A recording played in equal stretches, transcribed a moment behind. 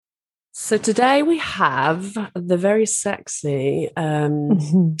So today we have the very sexy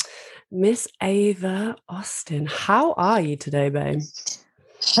Miss Ava Austen. How are you today, babe?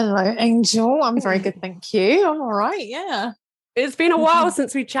 Hello, Angel. I'm very good, thank you. I'm all right, yeah. It's been a while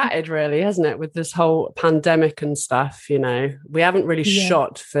since we chatted, really, hasn't it? With this whole pandemic and stuff, we haven't really Yeah.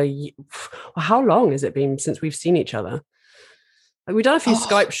 shot for. Well, how long has it been since we've seen each other? Like, we've done a few Oh,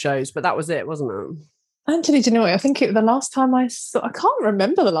 Skype shows, but that was it, wasn't it? Anthony, do you know what? I think the last time I can't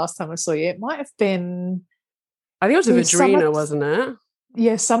remember the last time I saw you. It might have been I think it was a in summer, Vadrina, wasn't it?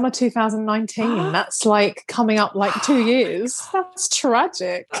 yeah, summer 2019. That's like coming up like 2 years. That's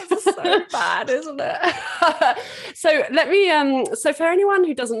tragic. That's so bad, isn't it? So let me so for anyone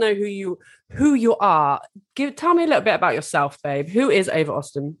who doesn't know who you are, tell me a little bit about yourself, babe. Who is Ava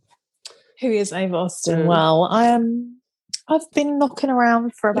Austen? Who is Ava Austen? Well, I've been knocking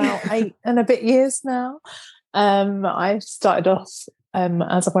around for about 8 and a bit years now. I started off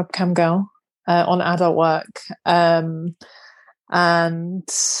as a webcam girl on adult work. And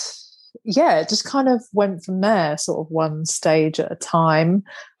yeah, it just kind of went from there, sort of one stage at a time.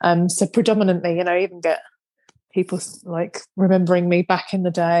 So predominantly, even get people like remembering me back in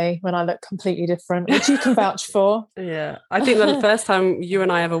the day when I look completely different, which you can vouch for. Yeah, I think that the first time you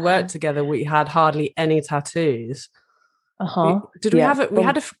and I ever worked together, we had hardly any tattoos. Did we Yeah. have it? We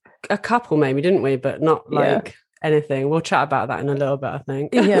had a couple, maybe, didn't we? But not like anything. We'll chat about that in a little bit, I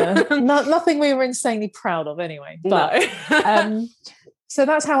think. Yeah, nothing we were insanely proud of anyway. But no. So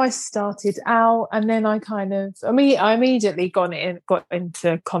that's how I started out, and then I immediately got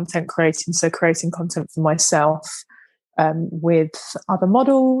into content creating, so creating content for myself with other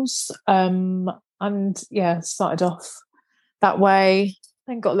models, and yeah, started off that way.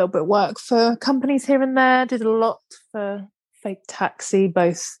 Then got a little bit of work for companies here and there. Did a lot for Fake Taxi,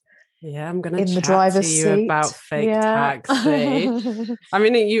 both. Yeah, I'm going to in the chat driver's to you seat. about Fake Taxi. I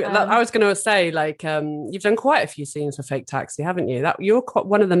mean, I was going to say, like, you've done quite a few scenes for Fake Taxi, haven't you? That you're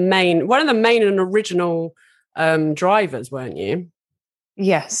one of the main and original drivers, weren't you?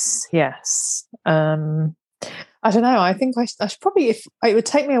 Yes. I don't know. I think I should probably, if it would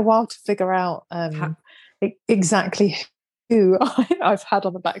take me a while to figure out exactly who I've had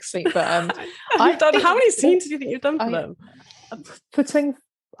on the back seat, but how many scenes do you think you've done for them? Between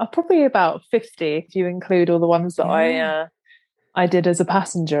probably about 50 if you include all the ones that I did as a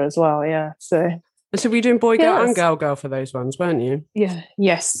passenger as well. Yeah. So were you doing boy girl and girl for those ones, weren't you? Yeah.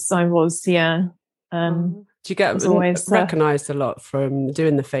 Yes, I was. Yeah. Do you get always recognised a lot from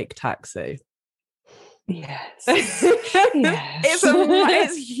doing the Fake Taxi? Yes. Yes.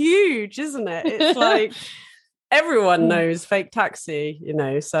 It's huge, isn't it? It's like everyone knows Fake Taxi,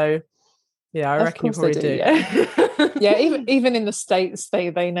 so yeah, I reckon you probably do. Yeah, even in the States,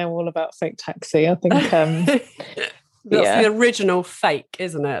 they know all about Fake Taxi. I think that's the original fake,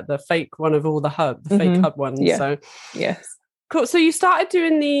 isn't it? The fake one of all the fake hub ones. Yeah. So yes, cool. So you started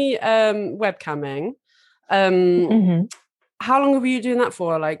doing the webcamming. How long were you doing that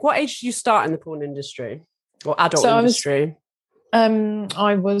for? Like, what age did you start in the porn industry or adult industry?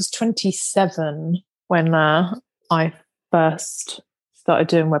 I was 27 when I first started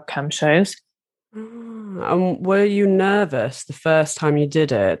doing webcam shows. Were you nervous the first time you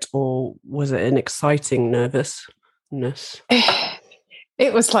did it, or was it an exciting nervousness?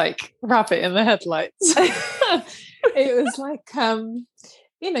 It was like rabbit in the headlights. It was like,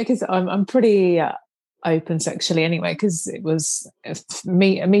 because I'm pretty open sexually anyway, because it was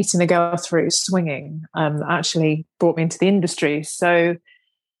meeting a girl through swinging actually brought me into the industry. So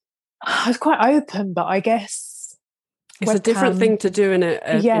I was quite open, but I guess it's a different thing to do in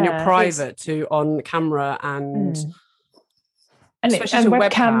your private to on camera and especially to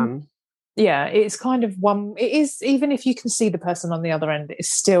webcam. Yeah, it's kind of one. It is, even if you can see the person on the other end,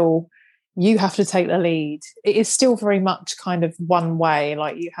 it's still, you have to take the lead. It is still very much kind of one way.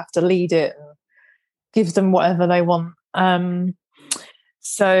 Like, you have to lead it and give them whatever they want.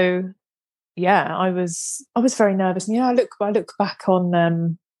 So yeah, I was very nervous. And I look back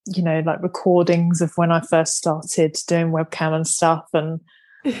on like recordings of when I first started doing webcam and stuff, and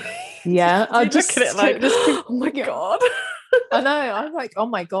yeah, I just look at it like, oh my god. I know. I'm like, oh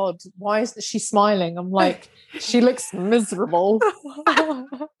my god, why isn't she smiling? I'm like, she looks miserable.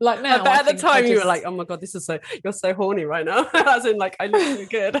 Like now, but at the time you were like, oh my god, you're so horny right now. As in, like, I look so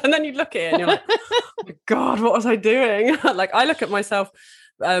good, and then you look at it and you're like, oh my god, what was I doing? Like, I look at myself,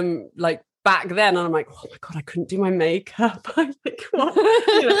 like back then, and I'm like, oh my god, I couldn't do my makeup. I'm like, what?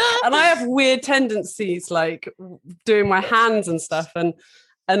 And I have weird tendencies, like doing my hands and stuff, and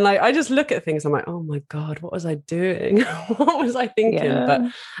And like, I just look at things, I'm like, oh my God, what was I doing? What was I thinking? But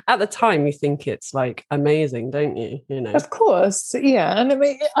Yeah. at the time you think it's like amazing, don't you? You know? Of course, yeah, and I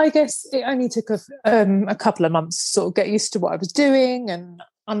mean, I guess it only took a couple of months to sort of get used to what I was doing and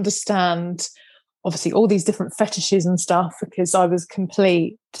understand, obviously, all these different fetishes and stuff. Because I was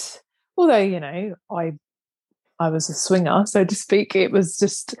complete, although I was a swinger, so to speak. It was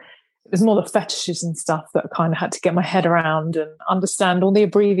more the fetishes and stuff that I kind of had to get my head around and understand all the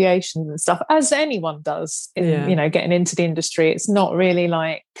abbreviations and stuff, as anyone does in getting into the industry. It's not really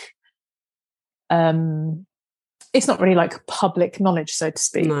like it's not really like public knowledge, so to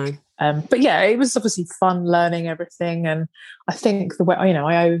speak. No. But yeah, it was obviously fun learning everything, and I think the way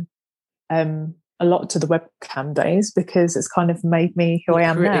I owe a lot to the webcam days, because it's kind of made me who I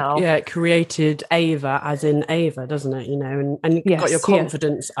am now. It created Ava, as in Ava, doesn't it? You know, and got your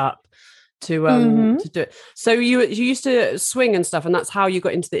confidence up to do it. So you used to swing and stuff, and that's how you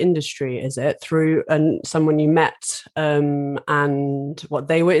got into the industry, is it? Through someone you met, and what,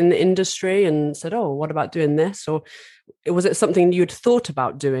 they were in the industry and said, oh, what about doing this? Or was it something you'd thought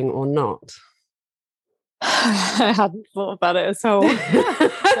about doing or not? I hadn't thought about it at all.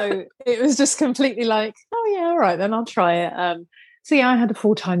 So it was just completely like, oh yeah, all right, then I'll try it. So yeah, I had a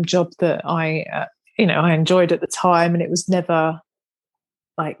full-time job that I enjoyed at the time, and it was never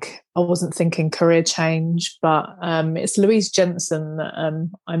like, I wasn't thinking career change. But it's Louise Jensen that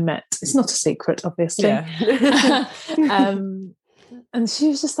I met. It's not a secret, obviously. Yeah. And she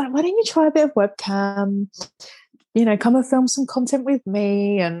was just like, why don't you try a bit of webcam? Come and film some content with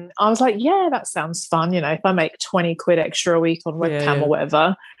me. And I was like, yeah, that sounds fun. If I make 20 quid extra a week on webcam or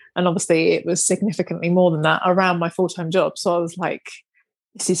whatever. And obviously it was significantly more than that around my full-time job. So I was like,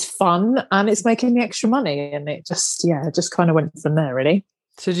 this is fun and it's making me extra money. And it just kind of went from there, really.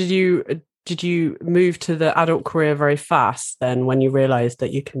 So did you move to the adult career very fast then, when you realized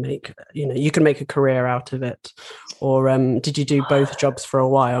that you can make a career out of it? Or did you do both jobs for a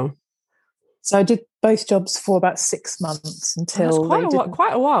while? So I did both jobs for about 6 months until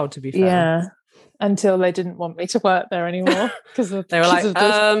quite a while, to be fair. Yeah, until they didn't want me to work there anymore because they were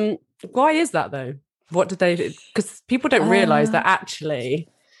like, why is that though? What did they do? Because people don't realize that actually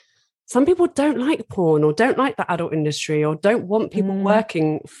some people don't like porn or don't like the adult industry or don't want people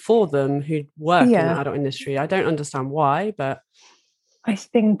working for them who work in the adult industry. I don't understand why, but I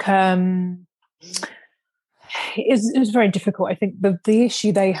think it was very difficult. I think the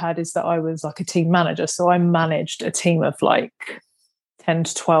issue they had is that I was like a team manager. So I managed a team of like 10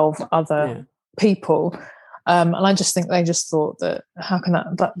 to 12 other people. And I just think they just thought that, how can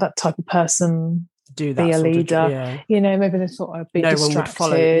that type of person do that, be a leader? Maybe they thought I'd be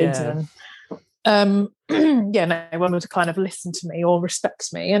distracted. And no one would kind of listen to me or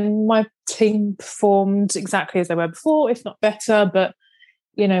respect me. And my team performed exactly as they were before, if not better. But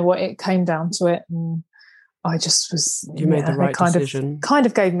you know what, it came down to it, and I just was. You made the right decision. Kind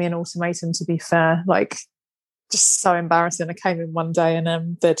of gave me an ultimatum, to be fair. Like, just so embarrassing. I came in one day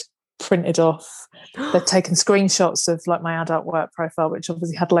and they'd printed off, they'd taken screenshots of like my adult work profile, which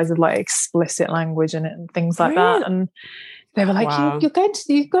obviously had loads of like explicit language in it and things like that. And they were like, wow.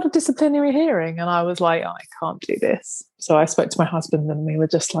 You've got a disciplinary hearing. And I was like, I can't do this. So I spoke to my husband and we were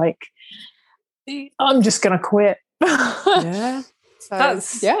just like, I'm just going to quit. Yeah. So,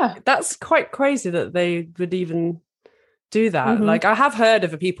 that's quite crazy that they would even do that. Like, I have heard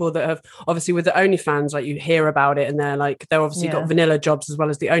of people that have, obviously with the OnlyFans, like you hear about it and they're obviously got vanilla jobs as well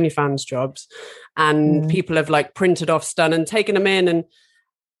as the OnlyFans jobs, and people have like printed off stun and taken them in, and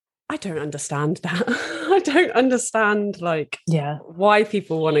I don't understand that. I don't understand why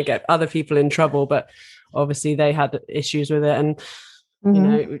people want to get other people in trouble, but obviously they had issues with it. And you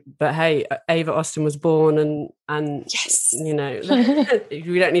know, but hey, Ava Austen was born, and yes, you know,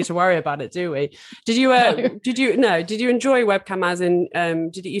 we don't need to worry about it, do we? Did you did you enjoy webcam, as in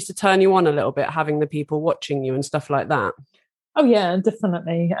did it used to turn you on a little bit, having the people watching you and stuff like that? Oh yeah,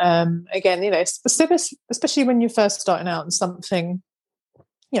 definitely. Again, you know, especially when you're first starting out in something,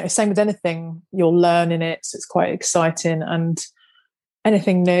 you know, same with anything, you're learning it, so it's quite exciting, and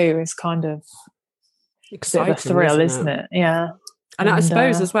anything new is kind of exciting, a thrill, isn't it? Yeah. And I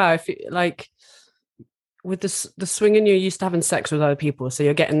suppose as well, I feel like with the swinging, you're used to having sex with other people, so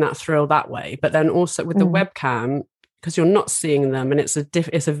you're getting that thrill that way. But then also with the webcam, because you're not seeing them, and it's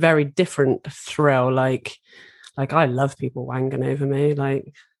a very different thrill. Like I love people wanging over me.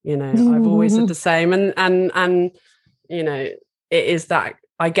 Like, you know, I've always said the same, and you know, it is that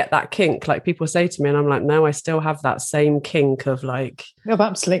I get that kink. Like people say to me, and I'm like, no, I still have that same kink of like, oh,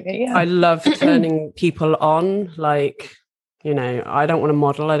 absolutely, yeah. I love turning people on, like. You know, I don't want to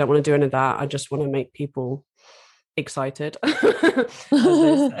model. I don't want to do any of that. I just want to make people excited, as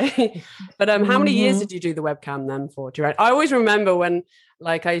they say. But how many years did you do the webcam then for? Do you? I always remember when,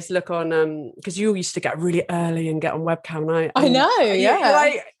 like, I used to look on because you used to get really early and get on webcam. And I know, yeah.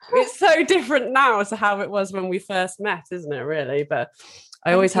 Like, it's so different now to how it was when we first met, isn't it? Really, but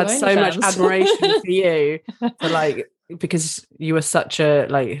I always had so much admiration for you, for like, because you were such a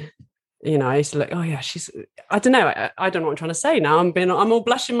like. You know, I used to look, oh yeah, I don't know. I don't know what I'm trying to say now. I'm all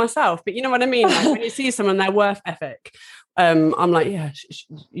blushing myself, but you know what I mean? Like, when you see someone, their work ethic, I'm like, yeah,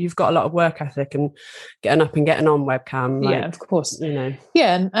 you've got a lot of work ethic and getting up and getting on webcam. Like, yeah, of course. You know.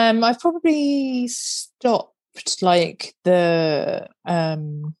 Yeah. And I've probably stopped like the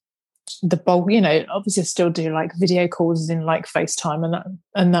bulk, you know, obviously I still do like video calls in like FaceTime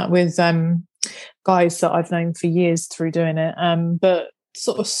and that with guys that I've known for years through doing it. But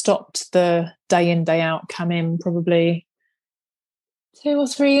sort of stopped the day in day out cam in probably 2 or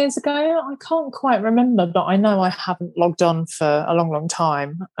 3 years ago. I can't quite remember, but I know I haven't logged on for a long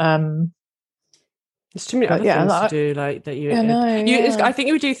time. There's too many other things to do, like that you. I think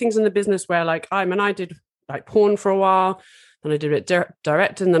you would do things in the business where, like, I did like porn for a while, then I did it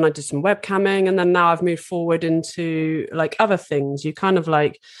direct, and then I did some webcamming, and then now I've moved forward into like other things. You kind of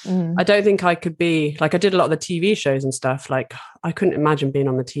like, I don't think I could be like, I did a lot of the TV shows and stuff. Like, I couldn't imagine being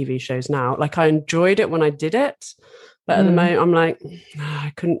on the TV shows now. Like, I enjoyed it when I did it, but at the moment I'm like,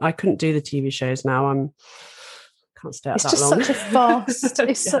 I couldn't do the TV shows now. Can't stay out that long. It's just such a fast,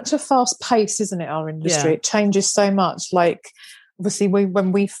 it's such a fast pace, isn't it? Our industry, it changes so much. Like, obviously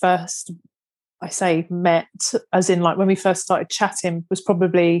when we first, I say met, as in like when we first started chatting, was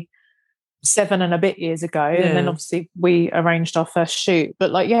probably 7 and a bit years ago. And then obviously we arranged our first shoot. But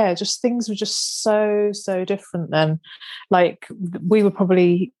like, yeah, just things were just so different then. Like, we were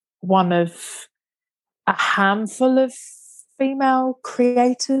probably one of a handful of female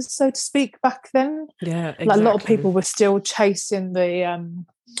creators, so to speak, back then. Yeah, exactly. Like, a lot of people were still chasing the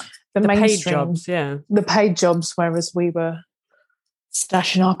mainstream paid jobs, the paid jobs, whereas we were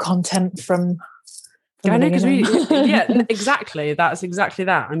stashing our content from I know, because exactly. That's exactly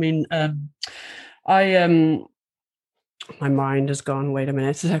that. I mean, my mind has gone, wait a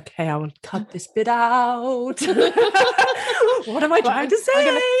minute, it's okay, I will cut this bit out. What am I trying to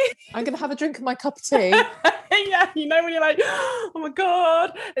say? I'm gonna have a drink of my cup of tea. Yeah, you know, when you're like, oh my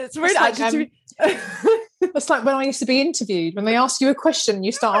God, it's really actually it's like when I used to be interviewed, when they ask you a question,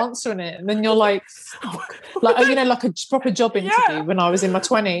 you start answering it, and then you're like you know, like a proper job interview when I was in my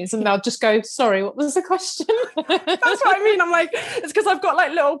 20s, and they'll just go, sorry, what was the question? That's what I mean. I'm like, it's because I've got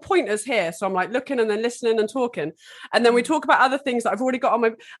like little pointers here, so I'm like looking and then listening and talking, and then we talk about other things that I've already got on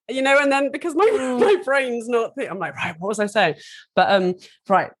my, you know, and then because my brain's not, I'm like, right, what was I saying? But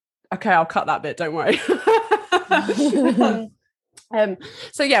right, okay, I'll cut that bit, don't worry.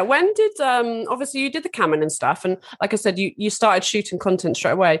 So yeah, when did obviously you did the camming and stuff, and like I said, you started shooting content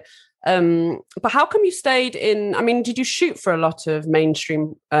straight away, but how come you stayed in, I mean, did you shoot for a lot of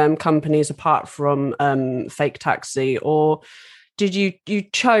mainstream companies apart from Fake Taxi, or did you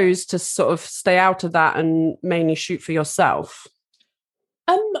chose to sort of stay out of that and mainly shoot for yourself?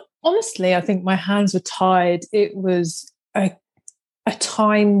 Honestly, I think my hands were tied. It was a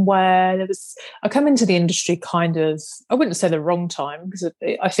time where I come into the industry kind of, I wouldn't say the wrong time, because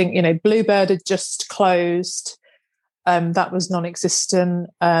I think, you know, Bluebird had just closed. That was non-existent.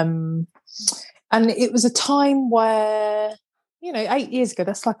 And it was a time where, you know, 8 years ago,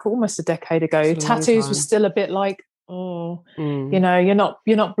 that's like almost a decade ago, tattoos were still a bit like, you know, you're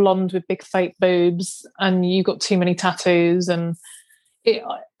not blonde with big fake boobs and you got too many tattoos. And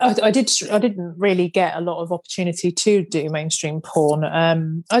I didn't really get a lot of opportunity to do mainstream porn.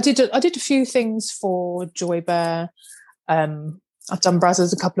 I did a few things for Joy Bear. I've done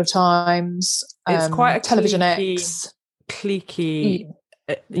Brazzers a couple of times. It's quite a Television X. Cliquey.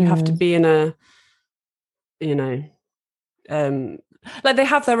 You have to be in a, you know, like they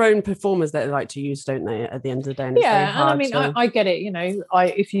have their own performers that they like to use, don't they? At the end of the day, and I mean, I get it. You know,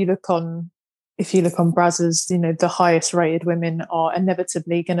 if you look on Brazzers, you know, the highest rated women are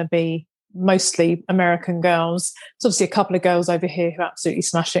inevitably going to be mostly American girls. There's obviously a couple of girls over here who absolutely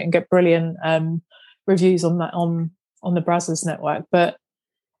smash it and get brilliant reviews on that on the Brazzers network. But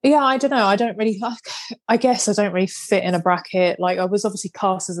yeah, I don't know. I guess I don't really fit in a bracket. Like, I was obviously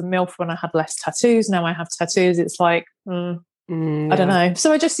cast as a MILF when I had less tattoos. Now I have tattoos. It's like, I don't know.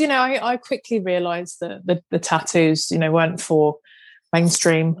 So I just, you know, I quickly realised that the tattoos, you know, weren't for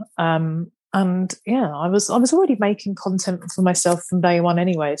mainstream. And yeah, I was already making content for myself from day one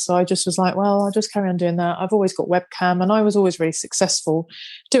anyway. So I just was like, well, I'll just carry on doing that. I've always got webcam, and I was always really successful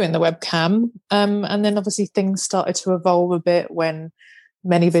doing the webcam. And then obviously things started to evolve a bit when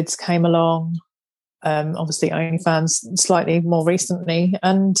ManyVids came along. obviously OnlyFans slightly more recently,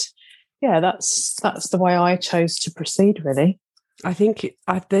 and yeah, that's the way I chose to proceed, really. I think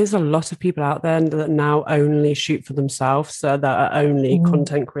there's a lot of people out there that now only shoot for themselves, so that are only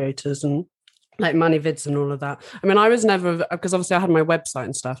content creators and like money vids and all of that. I mean, I was never, because obviously I had my website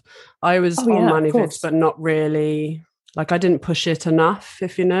and stuff. I was on money vids, but not really, like I didn't push it enough,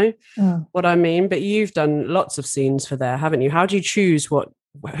 if you know what I mean. But you've done lots of scenes for there, haven't you? How do you choose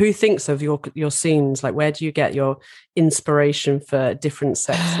who thinks of your scenes? Like, where do you get your inspiration for different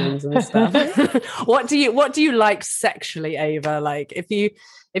sex scenes and stuff? What do you like sexually, Ava? Like, if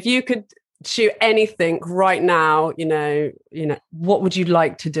you could shoot anything right now, you know, what would you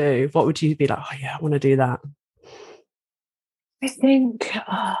like to do? What would you be like? Oh yeah, I want to do that. I think,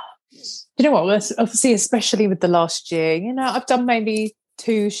 you know what? Obviously, especially with the last year, you know, I've done maybe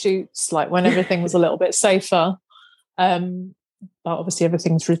 2 shoots, like when everything was a little bit safer. But obviously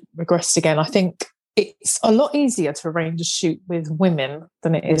everything's regressed again. I think it's a lot easier to arrange a shoot with women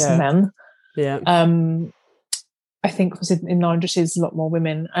than it is men. Yeah. I think because in Nine is a lot more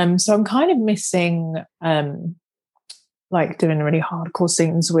women. So I'm kind of missing like doing really hardcore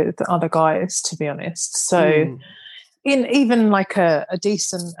scenes with other guys, to be honest. So in even like a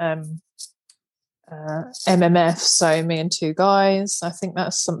decent MMF, so me and 2 guys, I think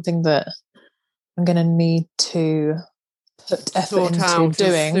that's something that I'm going to need to put effort into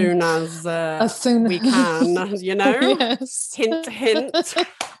doing as soon as we can, you know. Yes. Hint, hint.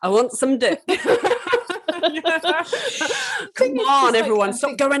 I want some dick. Come on, everyone! Like,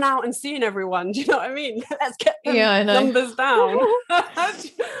 stop going out and seeing everyone. Do you know what I mean? Let's get them numbers down.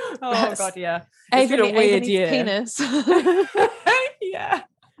 Oh God, yeah. It's been a weird year. Penis. Yeah.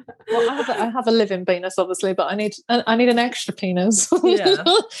 Well, I have a living penis, obviously, but I need an extra penis. Yeah.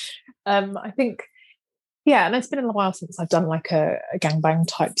 I think. Yeah, and it's been a while since I've done like a gangbang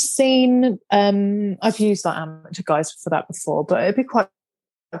type scene. I've used like amateur guys for that before, but it'd be quite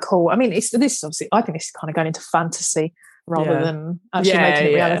cool. I mean, this obviously, I think this is kind of going into fantasy rather than actually making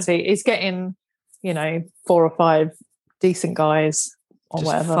it reality. It's getting, you know, 4 or 5 decent guys or just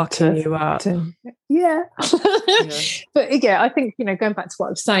whatever fucking you up. But yeah, I think, you know, going back to what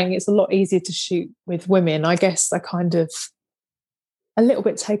I was saying, it's a lot easier to shoot with women. I guess I kind of a little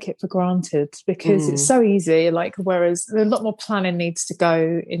bit take it for granted because it's so easy, like, whereas a lot more planning needs to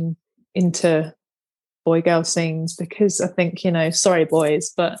go into boy girl scenes, because I think, you know, sorry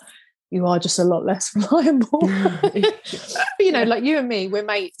boys, but you are just a lot less reliable. You know, like you and me, we're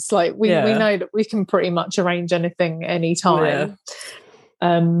mates, like we know that we can pretty much arrange anything anytime.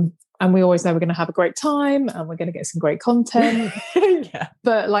 And we always know we're going to have a great time and we're going to get some great content.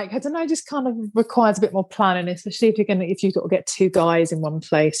 But like, I don't know, just kind of requires a bit more planning, especially if you've got to get 2 guys in one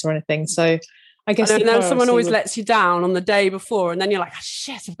place or anything. So I guess and then someone always lets you down on the day before, and then you're like, oh,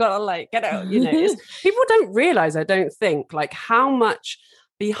 shit, I've got to like get out. You know, people don't realize, I don't think, like how much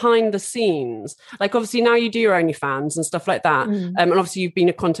behind the scenes, like obviously now you do your OnlyFans and stuff like that, and obviously you've been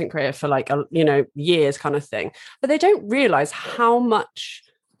a content creator for like years kind of thing, but they don't realize how much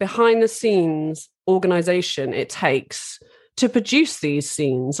behind the scenes organization it takes to produce these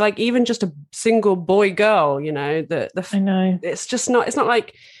scenes. Like even just a single boy girl, you know, I know it's not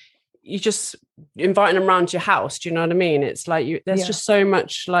like you just inviting them around to your house. Do you know what I mean? It's like there's just so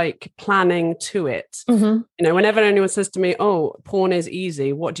much like planning to it. You know, whenever anyone says to me, oh, porn is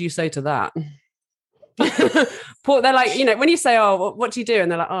easy, what do you say to that? They're like, you know, when you say, oh, what do you do?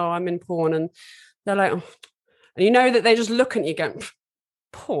 And they're like, oh, I'm in porn. And they're like, oh. And you know that they just look at you going,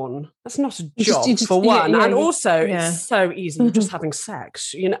 porn, that's not a job for one. And also it's so easy, you're just having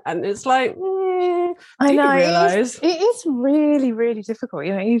sex, you know, and it's like, I know, you realize it is really, really difficult,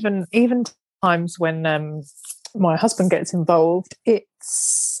 you know, even times when my husband gets involved,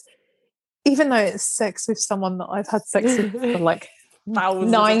 it's, even though it's sex with someone that I've had sex with for like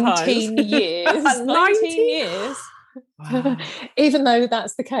 19 years 19 years. Wow. Even though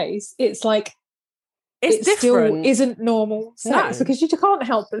that's the case, it's like it still isn't normal sex, because you can't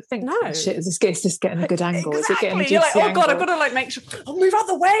help but think, oh, shit, is this getting a good angle? Is it getting a juicy You're like, oh angle? God, I've got to like make sure, I'll move out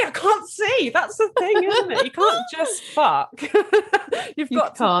the way, I can't see. That's the thing, isn't it? You can't just fuck. You've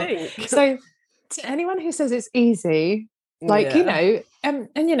got to think. So to anyone who says it's easy, like, you know, and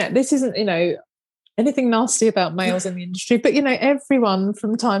you know, this isn't, you know, anything nasty about males in the industry, but you know, everyone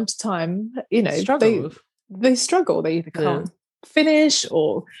from time to time, you know, they struggle. They either can't finish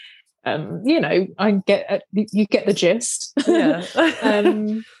or you know, you get the gist. That's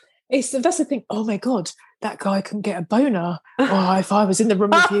the thing. Oh my God, that guy couldn't get a boner. Oh, if I was in the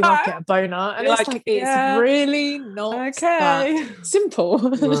room with you, I'd get a boner. And it's like it's really not that simple.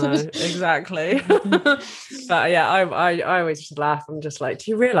 No, exactly. But yeah, I always just laugh. I'm just like,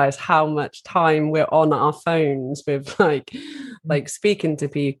 do you realize how much time we're on our phones with like speaking to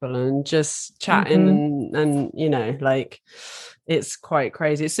people and just chatting and you know, like it's quite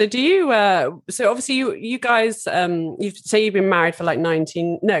crazy. So do you so obviously you guys you say you've been married for like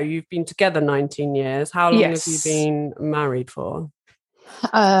you've been together 19 years. How long have you been married for?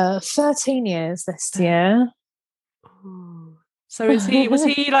 13 years this year. So was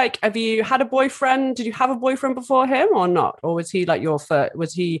he like, have you had a boyfriend? Did you have a boyfriend before him or not? Or was he like your first,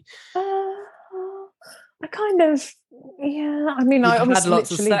 was he? I kind of, yeah. I mean, I was had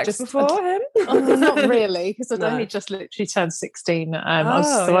lots of sex before him? Not really, because I'd only just literally turned 16. I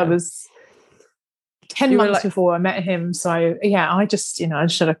was 10 months before I met him. So yeah, I just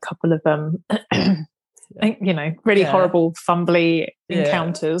had a couple of, really horrible, fumbly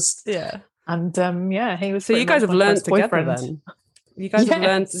encounters. Yeah. And he was. So you guys have learned together then? You guys have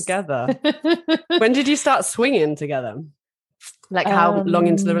learned together. When did you start swinging together? Like how long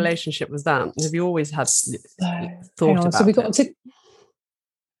into the relationship was that? Have you always had thought about it? So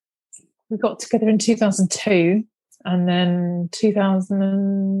we got together in 2002, and then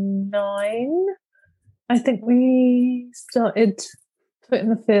 2009, I think we started putting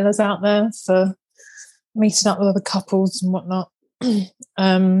the feelers out there for meeting up with other couples and whatnot. It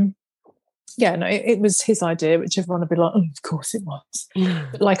was his idea, which everyone would be like, oh, of course it was.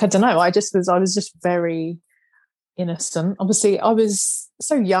 But like, I don't know, I was just very innocent. Obviously, I was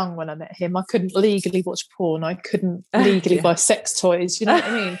so young when I met him. I couldn't legally watch porn. I couldn't legally buy sex toys. You know what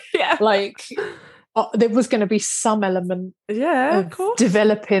I mean? Like, there was going to be some element of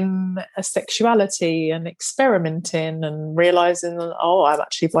developing a sexuality and experimenting and realizing, oh, I'm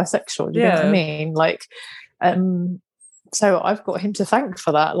actually bisexual. Do you know what I mean? Like, so I've got him to thank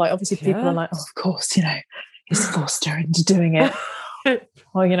for that. Like, obviously, people are like, oh, of course, he's forced her into doing it. Well,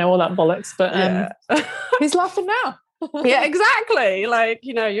 all that bollocks. But he's laughing now. Yeah, exactly. Like,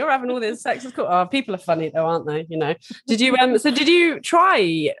 you're having all this sex. It's cool. Oh, people are funny though, aren't they? Did you did you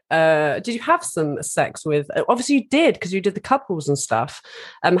try did you have some sex with, obviously you did because you did the couples and stuff.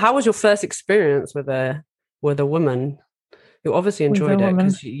 How was your first experience with a woman? You obviously enjoyed it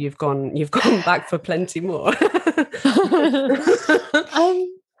because you've gone back for plenty more.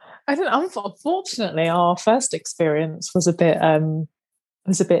 I don't know. Unfortunately, our first experience was a bit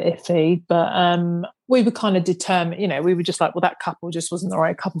iffy, but we were kind of determined. We were just like, well, that couple just wasn't the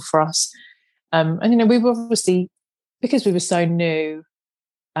right couple for us. And we were obviously, because we were so new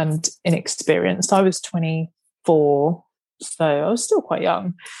and inexperienced. I was 24, so I was still quite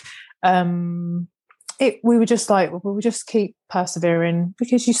young. We were just like, well, we'll just keep persevering,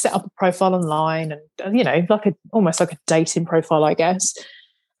 because you set up a profile online and almost like a dating profile, I guess.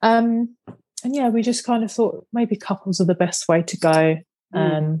 And we just kind of thought maybe couples are the best way to go.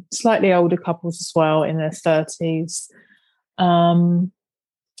 Slightly older couples as well, in their 30s. And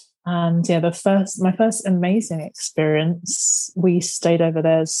my first amazing experience, we stayed over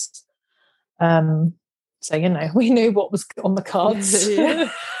theirs. So we knew what was on the cards.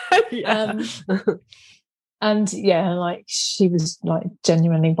 And like, she was like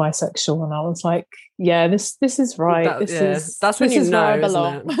genuinely bisexual, and I was like, yeah, this is right. That's when you know,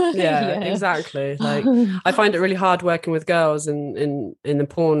 isn't it? Yeah, exactly. Like, I find it really hard working with girls in the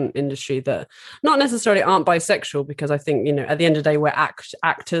porn industry that not necessarily aren't bisexual, because I think, at the end of the day, we're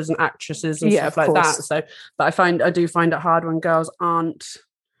actors and actresses and stuff like that. So, but I do find it hard when girls aren't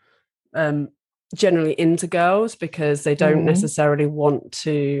generally into girls, because they don't necessarily want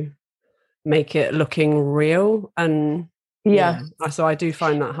to make it looking real. And so I do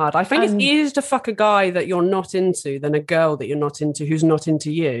find that hard. I think it's easier to fuck a guy that you're not into than a girl that you're not into who's not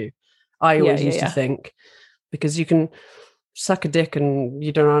into you. I always used to think, because you can suck a dick and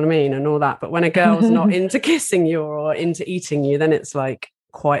you don't know what I mean and all that, but when a girl's not into kissing you or into eating you, then it's like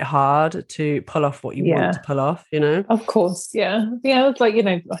quite hard to pull off what you want to pull off, Of course. It's like,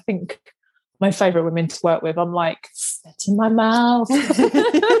 I think my favorite women to work with, I'm like, spit in my mouth.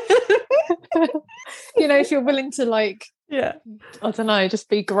 If you're willing to, like, I don't know, just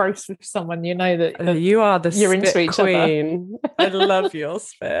be gross with someone, that you are the you're spit into each queen. I love your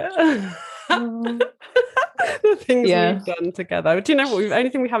spit. The things we've done together. Do you know what?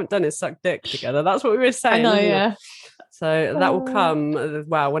 Anything we haven't done is suck dick together. That's what we were saying. I know, So that will come,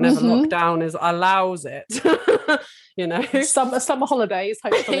 whenever lockdown allows it. Summer holidays,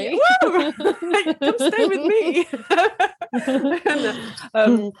 hopefully. Come stay with me.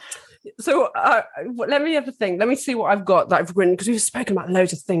 So let me have a think. Let me see what I've got that I've written, because we've spoken about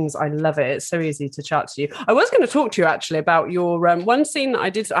loads of things. I love it. It's so easy to chat to you. I was going to talk to you actually about your one scene that I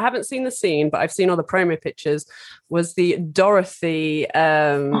did. I haven't seen the scene, but I've seen all the promo pictures. Was the Dorothy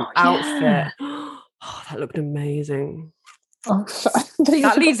outfit? Oh, that looked amazing. Oh,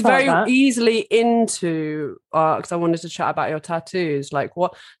 that leads very easily into because I wanted to chat about your tattoos. Like,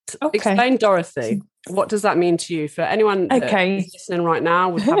 what? Explain Dorothy. What does that mean to you? For anyone who's listening right now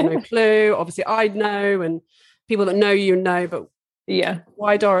would have no clue. Obviously, I know, and people that know you know. But yeah,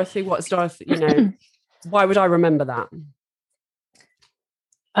 why Dorothy? What's Dorothy? You know, why would I remember that?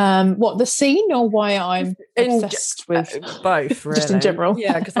 What, the scene, or why I'm obsessed with both? Really. Just in general.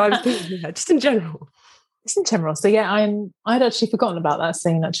 Yeah, because I was thinking, just in general. It's in general. So yeah, I'd actually forgotten about that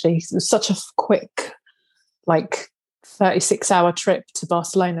scene. Actually, it was such a quick, like 36-hour trip to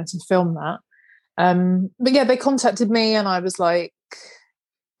Barcelona to film that. But yeah, they contacted me, and I was like,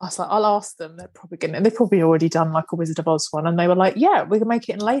 I'll ask them. They've probably already done like a Wizard of Oz one, and they were like, yeah, we can make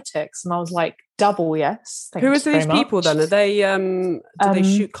it in latex. And I was like, double yes. Who are these people then? Are they do they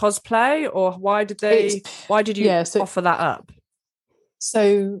shoot cosplay, or why did you offer that up?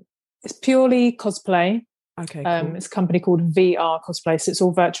 So it's purely cosplay. Okay, cool. It's a company called VR Cosplay, so it's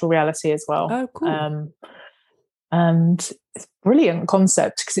all virtual reality as well. Oh, cool. And it's a brilliant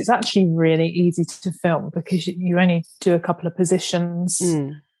concept because it's actually really easy to film because you only do a couple of positions.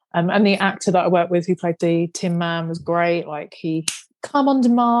 And the actor that I worked with who played the Tin Man was great. Like, he come on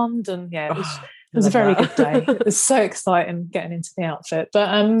demand, and yeah, it was a very good day. It was so exciting getting into the outfit. But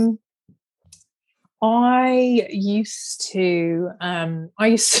I used to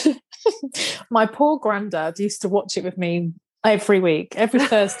my poor granddad used to watch it with me every week. Every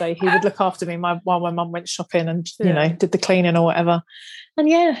Thursday he would look after me while my mum went shopping and you know, did the cleaning or whatever. And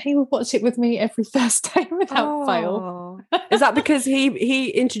yeah, he would watch it with me every Thursday without fail. Is that because he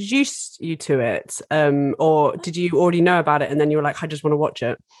introduced you to it, or did you already know about it and then you were like, I just want to watch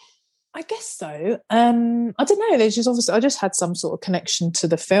it? I guess so. I don't know. There's just obviously I just had some sort of connection to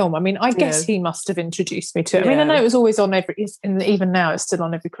the film. I mean, I guess he must have introduced me to it. I mean, I know it was always on even now it's still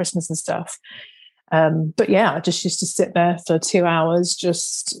on every Christmas and stuff. But yeah, I just used to sit there for 2 hours,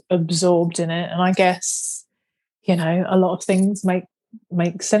 just absorbed in it. And I guess, you know, a lot of things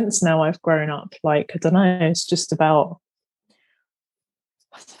make sense now I've grown up. Like, I don't know. It's just about,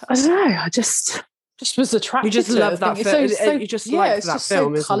 I don't know. I just was attracted. You just love that film. You just like that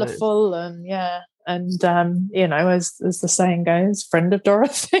film, so colourful and you know, as the saying goes, friend of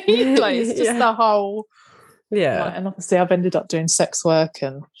Dorothy. Like, it's just the whole like, and obviously I've ended up doing sex work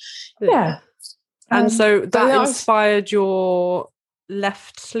and and so that inspired your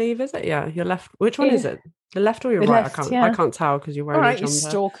left sleeve, is it? Yeah, your left. Which one is it? The left or your right? Left, I can't tell because you're wearing a jumper. You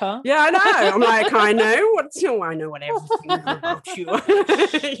stalker. Yeah, I know. I'm like, I know what everything about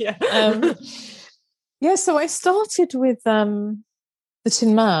you. Yeah, so I started with the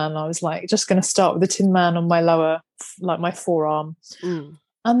Tin Man. I was like, just going to start with the Tin Man on my lower, like my forearm. And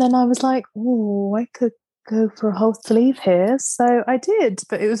then I was like, oh, I could go for a whole sleeve here. So I did,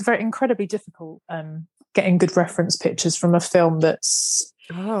 but it was very incredibly difficult getting good reference pictures from a film that's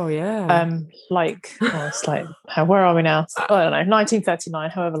it's like where are we now? I don't know, 1939,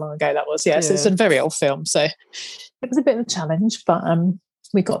 however long ago that was. So it's a very old film, so it was a bit of a challenge, but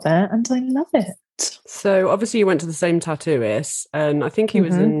we got there and I love it. So obviously you went to the same tattooist, and I think he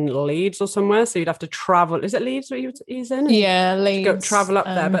was in Leeds or somewhere, so you'd have to travel. Is it Leeds where he's in? Yeah, Leeds. Go travel up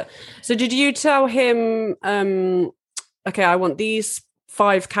there. But so did you tell him, okay, I want these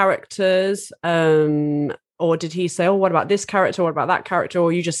 5 characters, or did he say, oh, what about this character, what about that character?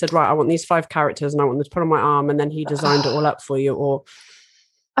 Or you just said, right, I want these 5 characters and I want them to put on my arm, and then he designed it all up for you? Or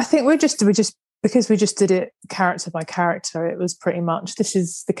I think we just because we just did it character by character, it was pretty much, this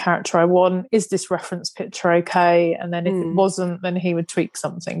is the character I want. Is this reference picture okay? And then if it wasn't, then he would tweak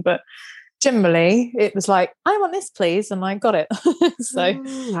something. But generally, it was like, I want this, please. And I got it. So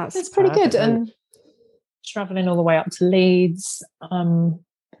it's pretty good. And traveling all the way up to Leeds,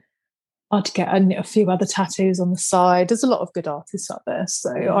 I'd get a few other tattoos on the side. There's a lot of good artists up there,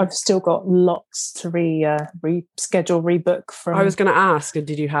 so I've still got lots to reschedule, rebook from. I was going to ask, did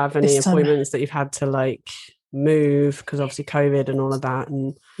you have any appointments that you've had to like move because obviously COVID and all of that?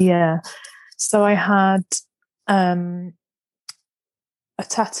 And so I had a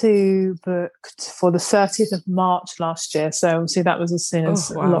tattoo booked for the 30th of March last year. So obviously that was as soon as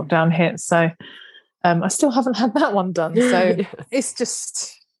lockdown hit. So I still haven't had that one done. So it's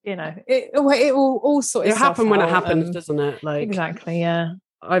just. You know, it will all sort of happen when it happens, doesn't it? Like, exactly, yeah.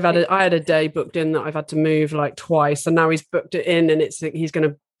 I had a day booked in that I've had to move like twice, and now he's booked it in, and he's going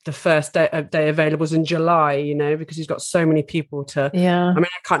to the first day available is in July, you know, because he's got so many people to. Yeah. I mean,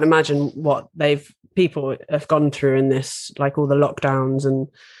 I can't imagine what people have gone through in this, like all the lockdowns and,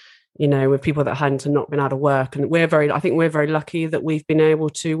 you know, with people that hadn't not been able to work. And I think we're very lucky that we've been able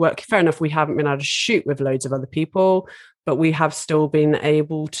to work. Fair enough, we haven't been able to shoot with loads of other people, but we have still been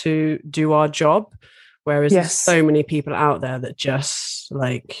able to do our job. Whereas there's so many people out there that just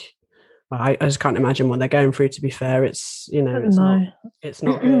like, I just can't imagine what they're going through, to be fair. It's, you know, it's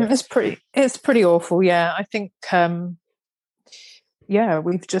not good. It's pretty awful. Yeah. I think,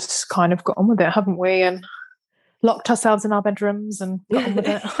 we've just kind of got on with it, haven't we? And locked ourselves in our bedrooms and got on with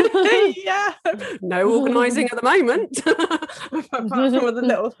it. Yeah. No organising at the moment. Apart from the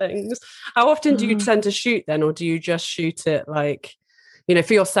little things. How often do you tend to shoot then? Or do you just shoot it like, you know,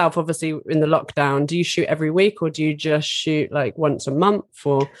 for yourself, obviously in the lockdown, do you shoot every week or do you just shoot like once a month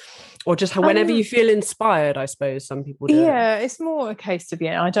or just whenever you feel inspired, I suppose some people do? Yeah, it's more a case of,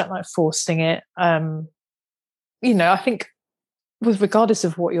 I don't like forcing it. You know, I think regardless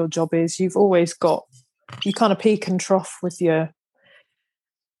of what your job is, you've always got, you kind of peak and trough with your,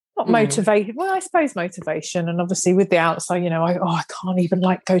 not motivation, well, I suppose motivation. And obviously with the outside, you know, I can't even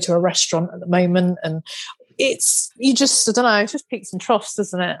like go to a restaurant at the moment. And you just, I don't know, it just peaks and troughs,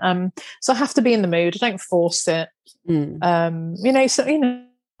 doesn't it? So I have to be in the mood. I don't force it. You know, so, you know,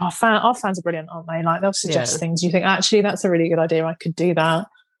 our fans are brilliant, aren't they? Like they'll suggest things. You think, actually, that's a really good idea. I could do that.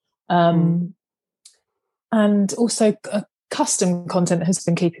 And also custom content has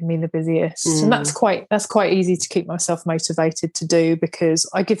been keeping me the busiest. And that's quite easy to keep myself motivated to do because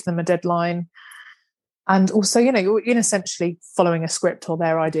I give them a deadline. And also, you know, you're essentially following a script or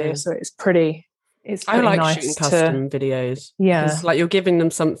their idea. So it's pretty I like nice shooting custom videos. Yeah. It's like you're giving them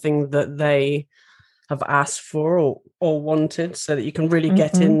something that they have asked for or wanted so that you can really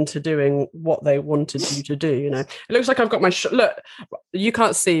get into doing what they wanted you to do, you know. It looks like I've got my look, you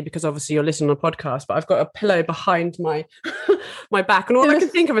can't see because obviously you're listening on a podcast, but I've got a pillow behind my my back and all I can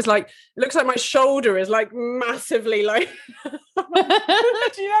think of is like, it looks like my shoulder is like massively like do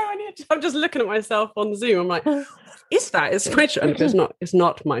you know, I'm just looking at myself on Zoom, I'm like, it's my shoulder. It's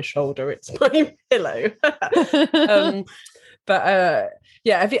not my shoulder, it's my pillow. But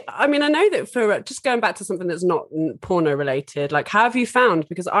I mean, I know that for just going back to something that's not porno related, like, how have you found?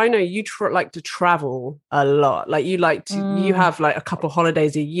 Because I know you like to travel a lot. Like, you like to, you have like a couple of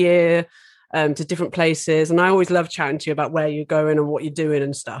holidays a year to different places, and I always love chatting to you about where you're going and what you're doing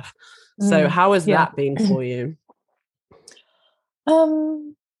and stuff. So, how has that been for you?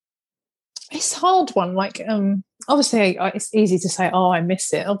 It's a hard one. Like, obviously, it's easy to say, "Oh, I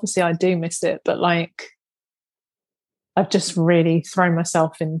miss it." Obviously, I do miss it, but like, I've just really thrown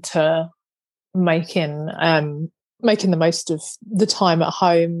myself into making the most of the time at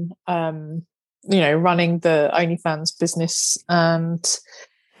home, you know, running the OnlyFans business. And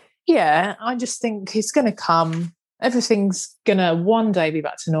I just think it's going to come. Everything's going to one day be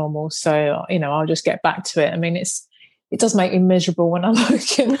back to normal. So, you know, I'll just get back to it. I mean, it does make me miserable when I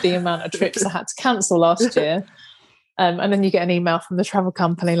look at the amount of trips I had to cancel last year. And then you get an email from the travel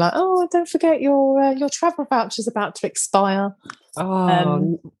company like, "Oh, don't forget your travel voucher's about to expire."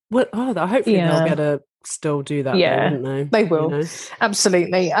 Hopefully they'll be able to still do that. Yeah, though, wouldn't they will, you know?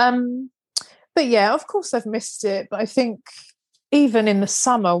 Absolutely. But yeah, of course I've missed it. But I think even in the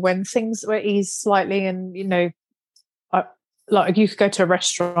summer when things were eased slightly, and you know, like you could go to a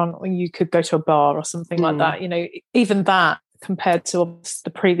restaurant or you could go to a bar or something like that. You know, even that compared to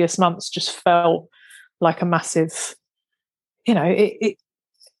the previous months just felt like a massive. You know,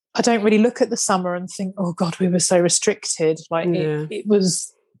 I don't really look at the summer and think, "Oh God, we were so restricted." Like it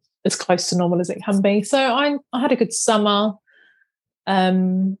was as close to normal as it can be. So I had a good summer,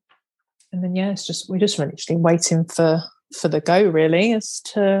 and then we're just literally waiting for the go really as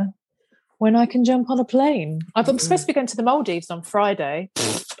to when I can jump on a plane. I'm supposed to be going to the Maldives on Friday.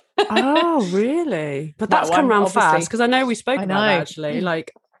 Oh, really? But that's come around fast because I know we spoke about that actually.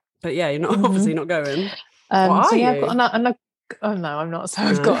 Like, but yeah, you're not obviously not going. So yeah, I've got oh no, I'm not. So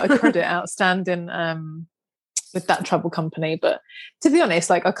I've got a credit outstanding with that travel company. But to be honest,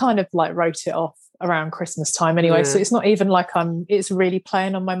 like I kind of like wrote it off around Christmas time anyway. So it's not even like it's really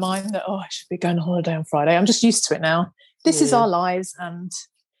playing on my mind that, I should be going on holiday on Friday. I'm just used to it now. This is our lives and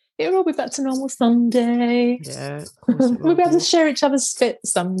it'll all be back to normal someday. Yeah. We'll be able to share each other's spit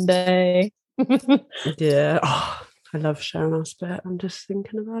someday. Yeah. Oh, I love sharing our spit. I'm just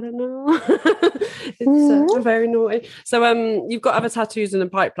thinking about it now. It's very naughty. So you've got other tattoos in the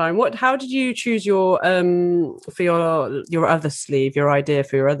pipeline. How did you choose your for your other sleeve, your idea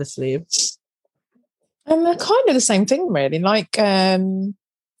for your other sleeve? Kind of the same thing really. Like I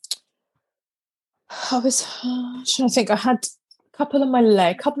was trying to think. I had couple on my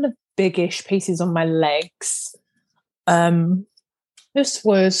leg, couple of biggish pieces on my legs. This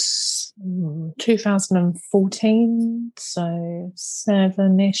was 2014, so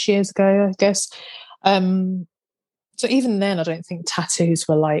 7-ish years ago, I guess. So even then, I don't think tattoos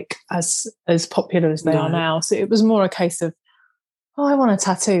were like as popular as they are now. So it was more a case of, oh, I want a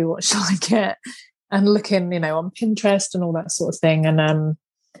tattoo. What shall I get? And looking, on Pinterest and all that sort of thing. And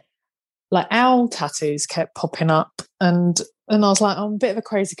like owl tattoos kept popping up, and I was like, I'm a bit of a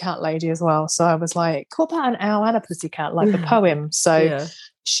crazy cat lady as well. So I was like, what about an owl and a pussycat, like the poem? So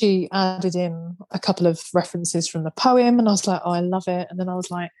she added in a couple of references from the poem, and I was like, oh, I love it. And then I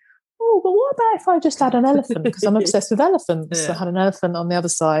was like, oh, but what about if I just add an elephant? Because I'm obsessed with elephants. So I had an elephant on the other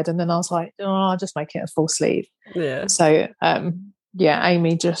side, and then I was like, oh, I'll just make it a full sleeve. Yeah. So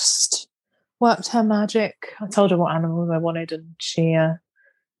Amy just worked her magic. I told her what animals I wanted, and she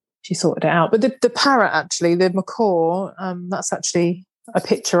sorted it out. But the parrot, actually, the macaw, that's actually a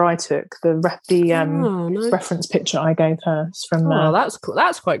picture I took. The nice reference picture I gave her is from. That's cool.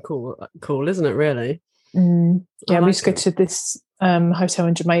 That's quite cool. Cool, isn't it? Really. We used to go to this hotel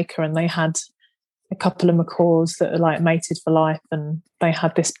in Jamaica, and they had a couple of macaws that are like mated for life, and they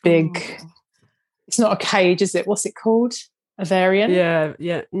had this big. Oh. It's not a cage, is it? What's it called? A variant? Yeah.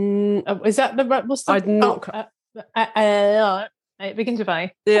 Is that the? What's the? I'd not. It begins with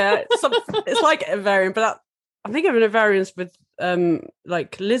A. Yeah, it's like a variant, but I'm thinking of a variant with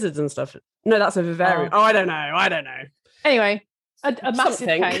like lizards and stuff. No, that's a vivarium. I don't know. Anyway, a massive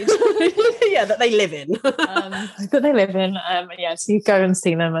cage. Yeah, that they live in. So you go and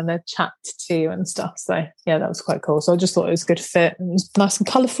see them, and they chat to you and stuff. So yeah, that was quite cool. So I just thought it was a good fit. It was nice and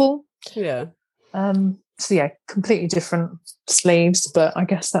colourful. Yeah. So yeah, completely different sleeves, but I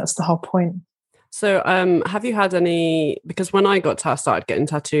guess that's the whole point. So have you had any, because when I started getting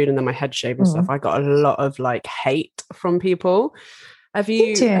tattooed and then my head shaved and stuff, I got a lot of like hate from people. Have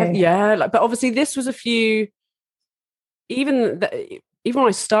you? But obviously this was a few, even when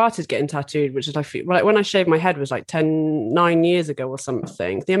I started getting tattooed, which is like when I shaved my head was like 9 years ago or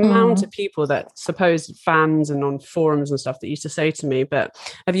something, the amount of people that supposed fans and on forums and stuff that used to say to me, but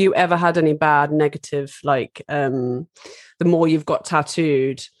have you ever had any bad negative, like the more you've got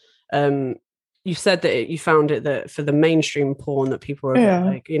tattooed, you said that you found it that for the mainstream porn that people were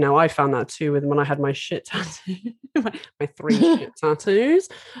like, I found that too when I had my shit tattoo, my 3 shit tattoos.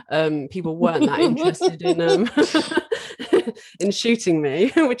 People weren't that interested in in shooting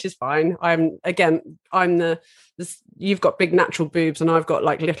me, which is fine. You've got big natural boobs and I've got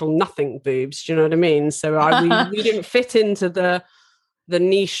like little nothing boobs. Do you know what I mean? So we didn't fit into the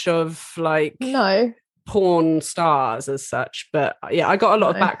niche of like porn stars as such. But yeah, I got a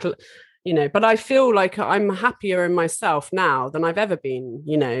lot of backlash. But I feel like I'm happier in myself now than I've ever been,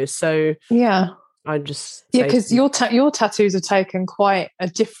 so I just because your tattoos have taken quite a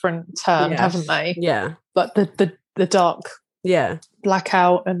different turn, haven't they? Yeah, but the dark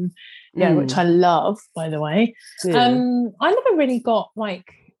blackout and which I love, by the way. I never really got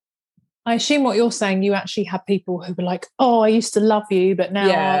like, I assume what you're saying, you actually had people who were like, oh, I used to love you, but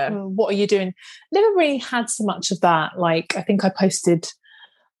now what are you doing? Never really had so much of that. Like, I think I posted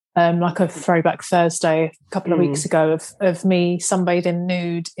like a throwback Thursday a couple of weeks ago of me sunbathing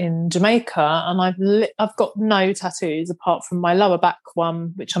nude in Jamaica, and I've got no tattoos apart from my lower back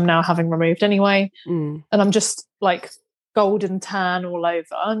one, which I'm now having removed anyway, and I'm just like golden tan all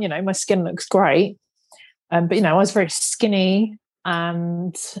over, and my skin looks great, but I was very skinny,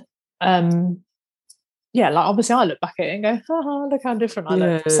 and like obviously I look back at it and go, oh, look how different I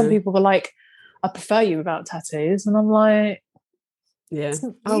look. Some people were like, I prefer you without tattoos, and I'm like,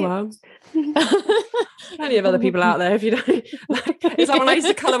 wow. Plenty of other people out there. If you don't, it's like when I used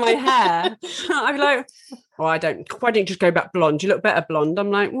to colour my hair, I'd be like, why don't you just go back blonde? You look better blonde.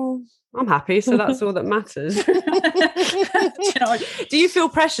 I'm like, well, I'm happy, so that's all that matters. Do you feel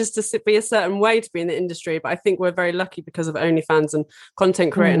precious to be a certain way to be in the industry? But I think we're very lucky because of OnlyFans and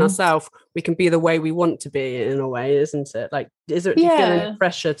content creating ourselves. We can be the way we want to be in a way, isn't it? Like, do you feel any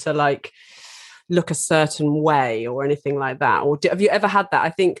pressure to like look a certain way or anything like that? Or have you ever had that? I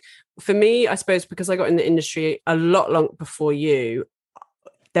think for me, I suppose because I got in the industry a lot long before you,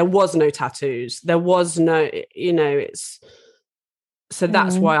 there was no tattoos. There was no, it's... So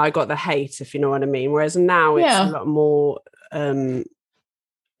that's why I got the hate, if you know what I mean. Whereas now it's a lot more... a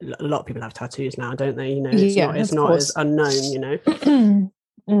lot of people have tattoos now, don't they? It's not as unknown,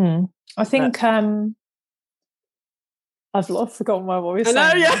 I think... I've forgotten what we were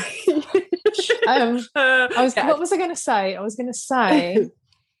saying. I know, What was I going to say? I was going to say,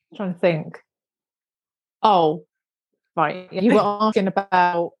 trying to think. Oh, right. You were asking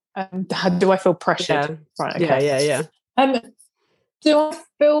about how do I feel pressured? Yeah. Right. Okay. Yeah. Do I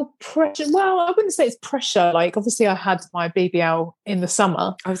feel pressure? Well, I wouldn't say it's pressure. Like, obviously, I had my BBL in the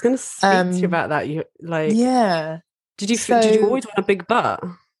summer. I was going to speak to you about that. You like, yeah. Did you So always want a big butt?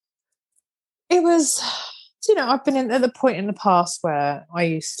 it was, I've been at the point in the past where I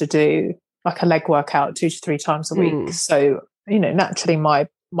used to do like a leg workout 2 to 3 times a week. So, naturally my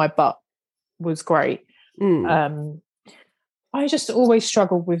butt was great. I just always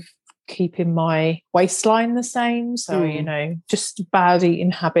struggled with keeping my waistline the same. So, just bad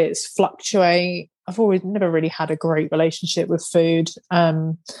eating habits fluctuate. I've always never really had a great relationship with food.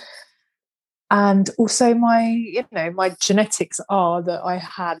 And also my genetics are that I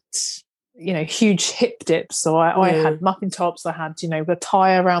had, huge hip dips. So I had muffin tops. I had, the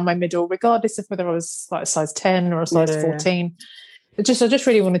tie around my middle, regardless of whether I was like a size 10 or a size 14. I just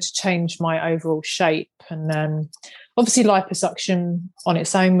really wanted to change my overall shape. And obviously liposuction on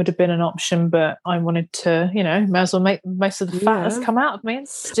its own would have been an option, but I wanted to, may as well make most of the fat has come out of me and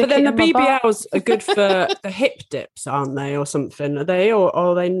stick But then it the in my BBLs are good for the hip dips, aren't they, or something? Are they, or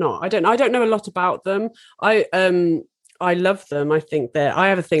are they not? I don't know a lot about them. I love them. I think I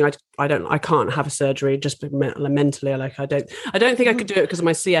have a thing. I can't have a surgery just mentally. Like I don't think I could do it because of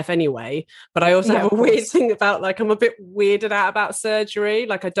my CF anyway. But I also have a weird thing about like I'm a bit weirded out about surgery.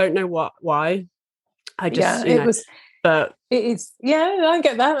 Like I don't know why. I just but it is. Yeah, I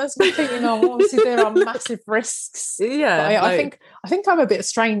get that. That's completely normal. Obviously, there are massive risks. Yeah, but I think I'm a bit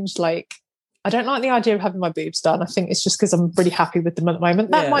strange. Like I don't like the idea of having my boobs done. I think it's just because I'm really happy with them at the moment.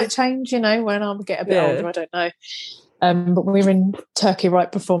 That might change, when I get a bit older. I don't know. But we were in Turkey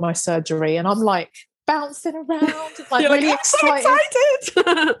right before my surgery, and I'm like bouncing around, like really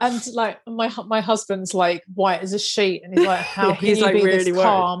excited. And like my husband's like white as a sheet, and he's like, "How can you be really this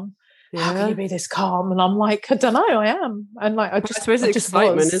calm? How can you be this calm?" And I'm like, "I don't know, I am." And like, I suppose it's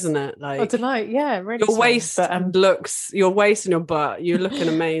excitement, isn't it? Like I don't know, yeah, really. Your waist looks, your waist and your butt, you're looking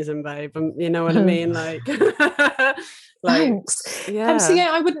amazing, babe. You know what I mean? Like. Thanks. Yeah. So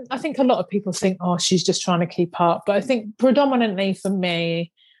I think a lot of people think, oh, she's just trying to keep up. But I think predominantly for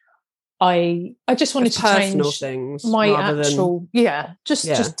me, I just wanted to change things my actual,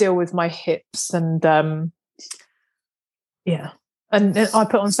 just deal with my hips and And I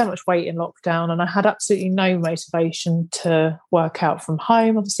put on so much weight in lockdown, and I had absolutely no motivation to work out from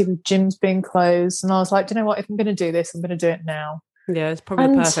home, obviously with gyms being closed. And I was like, do you know what? If I'm going to do this, I'm going to do it now. Yeah, it's probably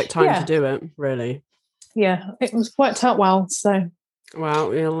the perfect time to do it, really. Yeah, it was worked out well. So,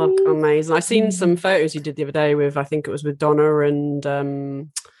 wow, you look amazing. I seen some photos you did the other day with, I think it was with Donna and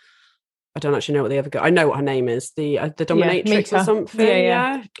I don't actually know what the other girl. I know what her name is, the dominatrix or something.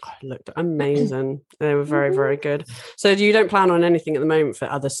 Yeah. Oh, it looked amazing. They were very, very good. So you don't plan on anything at the moment for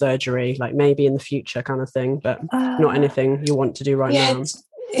other surgery, like maybe in the future kind of thing, but not anything you want to do right now?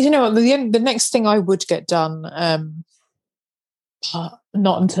 You know what? The next thing I would get done.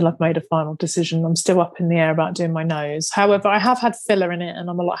 Not until I've made a final decision. I'm still up in the air about doing my nose. However, I have had filler in it and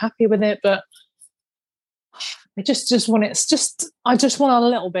I'm a lot happy with it, but I just want I just want a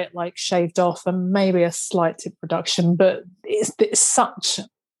little bit like shaved off and maybe a slight tip reduction, but it's such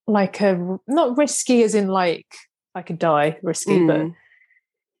like not risky as in like I could die risky, but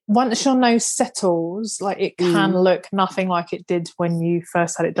once your nose settles, like it can look nothing like it did when you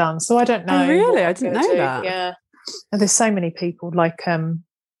first had it done. So I don't know. Oh, really? I didn't know that. Yeah. And there's so many people like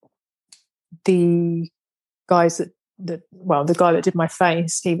the guys the guy that did my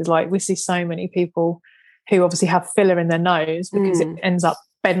face, he was like, we see so many people who obviously have filler in their nose because it ends up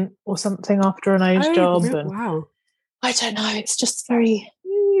bent or something after a nose job. And wow. I don't know, it's just very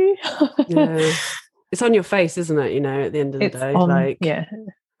yeah. It's on your face, isn't it? At the end of the day. Yeah,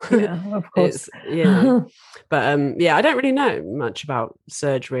 of course. But I don't really know much about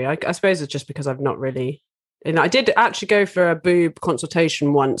surgery. I suppose it's just because I've not really. And I did actually go for a boob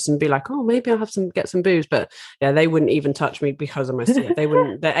consultation once and be like, oh, maybe I'll get some boobs, but they wouldn't even touch me because of my CF. They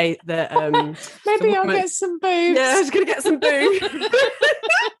wouldn't. Maybe I'll get some boobs. Yeah, I was gonna get some boobs.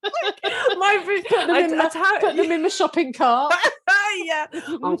 My boobs. Put them in the shopping cart. Yeah,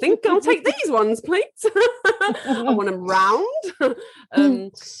 I think I'll take these ones, please. I want them round.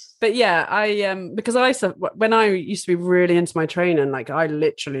 But yeah, I because when I used to be really into my training, like I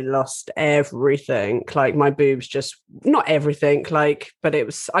literally lost everything. Like my boobs, just not everything. Like, but it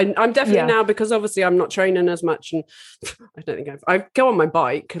was. I'm definitely now, because obviously I'm not training as much, and I don't think I go on my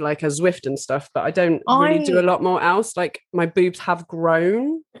bike like a Zwift and stuff, but I don't really do a lot more else. Like my boobs have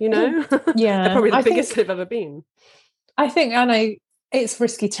grown, Yeah, they're probably the biggest they've ever been. I think I know it's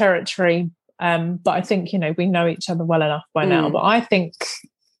risky territory, but I think we know each other well enough by now. But I think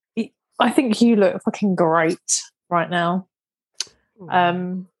you look fucking great right now.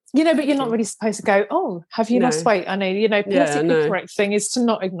 but you're not really supposed to go, oh, have you lost weight? I know, politically correct thing is to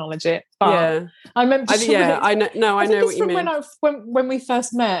not acknowledge it. But I remember, I know. No, I know what you mean. When we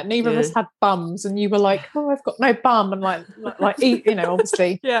first met, neither of us had bums, and you were like, oh, I've got no bum, and like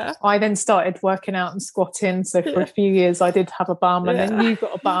obviously, I then started working out and squatting. So for a few years, I did have a bum, and then you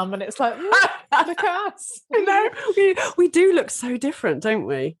got a bum, and it's like, look at us. I know we do look so different, don't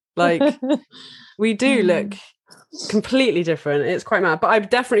we? Like we do look completely different. It's quite mad, but I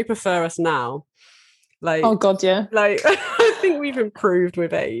definitely prefer us now. Like, oh god, yeah. Like I think we've improved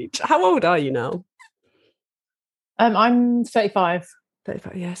with age. How old are you now? I'm 35.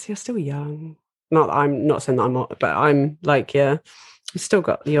 35. Yes, you're still young. I'm not saying that I'm not, but I'm like, you're still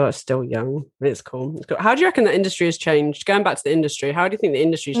young. It's cool. How do you reckon the industry has changed? Going back to the industry, how do you think the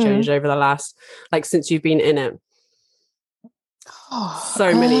industry's changed over the last, like, since you've been in it?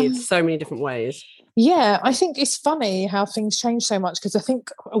 So many different ways. Yeah, I think it's funny how things change so much, because I think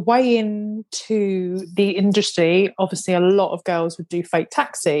a way into the industry, obviously a lot of girls would do fake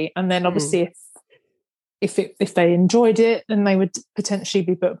taxi, and then obviously if they enjoyed it, then they would potentially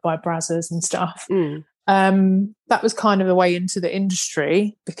be booked by Brazzers and stuff. That was kind of a way into the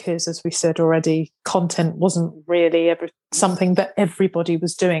industry, because as we said already, content wasn't really ever something that everybody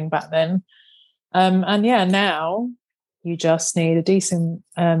was doing back then. Now you just need a decent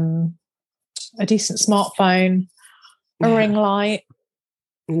smartphone, a ring light,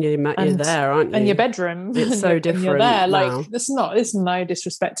 and you're there, aren't you? And your bedroom. It's so different. And you're there. Now. Like, there's no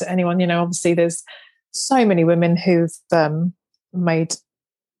disrespect to anyone. Obviously there's so many women who've made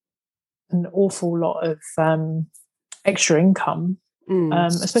an awful lot of extra income,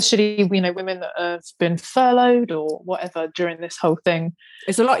 especially women that have been furloughed or whatever during this whole thing.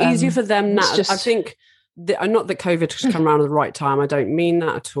 It's a lot easier for them now. I think. Not that COVID has come around at the right time. I don't mean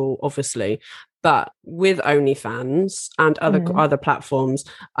that at all, obviously. But with OnlyFans and other platforms,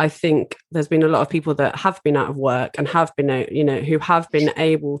 I think there's been a lot of people that have been out of work and have been, who have been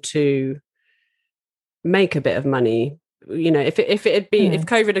able to make a bit of money. If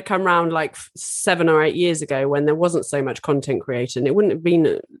COVID had come around like 7 or 8 years ago, when there wasn't so much content creation,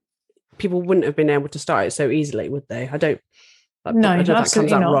 people wouldn't have been able to start it so easily, would they? I don't know if that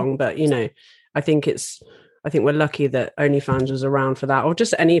comes out wrong, but I think we're lucky that OnlyFans was around for that, or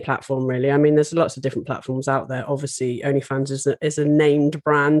just any platform really. I mean, there's lots of different platforms out there. Obviously, OnlyFans is a named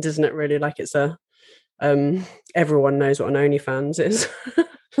brand, isn't it? Really, like it's a everyone knows what an OnlyFans is.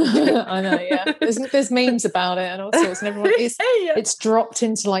 I know, yeah. There's memes about it and all sorts, and everyone it's dropped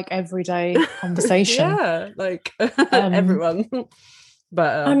into like everyday conversation. Yeah, like everyone.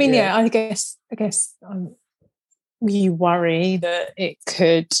 But I mean, I guess you worry that it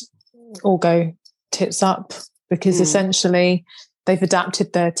could all go tits up, because essentially they've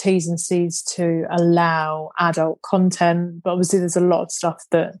adapted their T's and C's to allow adult content, but obviously there's a lot of stuff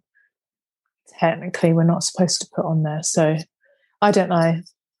that technically we're not supposed to put on there. So I don't know.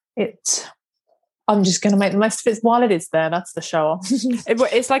 I'm just going to make the most of it while it is there. That's the show off.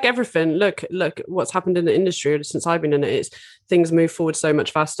 It's like everything. Look what's happened in the industry since I've been in it. Things move forward so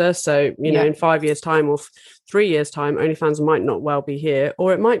much faster. So, in 5 years' time or 3 years' time, OnlyFans might not well be here,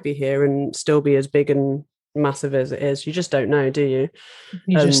 or it might be here and still be as big and massive as it is. You just don't know, do you?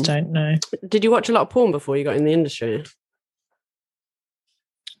 You just don't know. Did you watch a lot of porn before you got in the industry?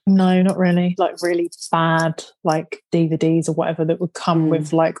 No, not really. Like really bad, like DVDs or whatever that would come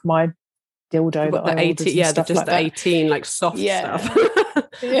with like my dildo that I ordered, just the 18 like soft stuff.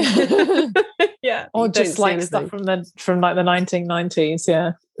 Yeah, or just like stuff from like the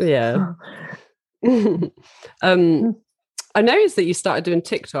 1990s. Yeah. I noticed that you started doing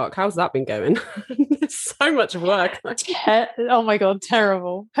TikTok. How's that been going? It's so much work. Oh my god,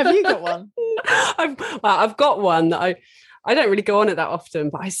 terrible. Have you got one? I've got one that I don't really go on it that often,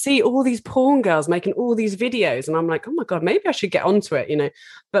 but I see all these porn girls making all these videos, and I'm like, oh my god, maybe I should get onto it,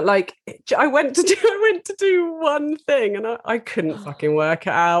 But like, I went to do one thing, and I couldn't fucking work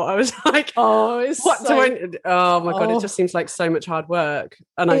it out. I was like, oh my god, it just seems like so much hard work,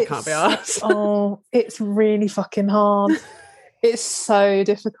 and I can't be arsed. Oh, it's really fucking hard. It's so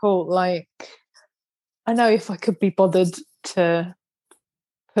difficult. Like, I know if I could be bothered to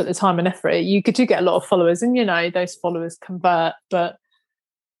put the time and effort, you do get a lot of followers, and those followers convert, but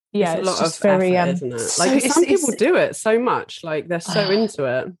it's just very effort, isn't it? Like some people do it so much, like they're so into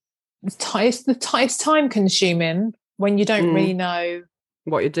it. It's time consuming when you don't really know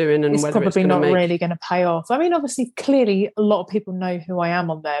what you're doing, and it's whether probably not really going to pay off. I mean, obviously, clearly a lot of people know who I am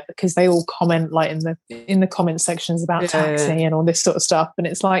on there, because they all comment like in the comment sections about taxi and all this sort of stuff, and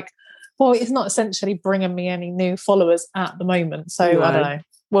it's like, well, it's not essentially bringing me any new followers at the moment, so I don't know.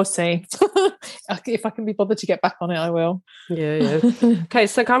 we'll see. If I can be bothered to get back on it, I will. Yeah. Okay,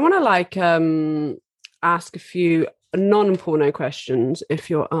 so I want to like ask a few non-porno questions if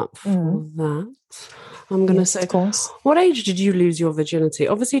you're up for that. I'm going to say, of course. What age did you lose your virginity?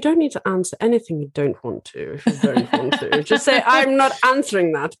 Obviously, you don't need to answer anything you don't want to if you don't want to. Just say, I'm not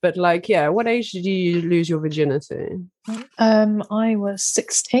answering that. But like, yeah, what age did you lose your virginity? I was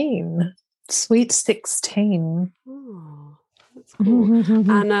 16. Sweet 16. Oh, that's cool.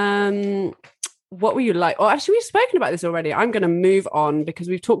 And what were you like? Oh, actually, we've spoken about this already. I'm going to move on because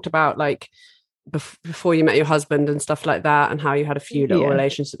we've talked about like before you met your husband and stuff like that, and how you had a few little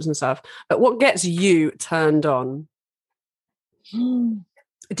relationships and stuff. But what gets you turned on? Do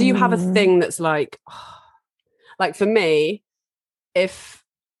you have a thing that's like for me, if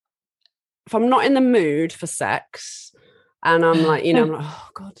I'm not in the mood for sex and I'm like, I'm like, oh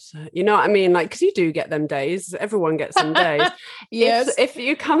God, you know what I mean? Like, because you do get them days. Everyone gets some days. Yes. If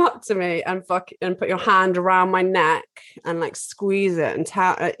you come up to me and put your hand around my neck and like squeeze it and do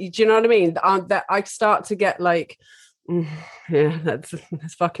you know what I mean? That I start to get like, let's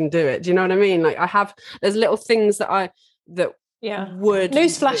fucking do it. Do you know what I mean? Like there's little things that would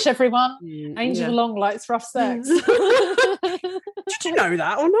newsflash, everyone. Angel Long likes rough sex. Did you know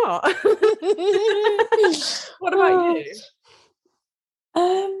that or not? What about you?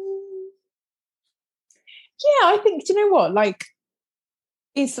 I think, do you know what? Like,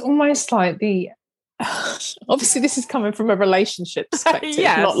 it's almost like obviously this is coming from a relationship perspective,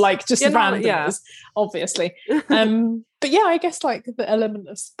 not like just randomness, obviously. But yeah, I guess like the element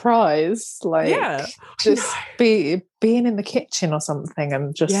of surprise, like just being in the kitchen or something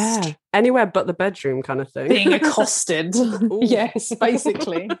and just anywhere but the bedroom kind of thing, being accosted. Yes,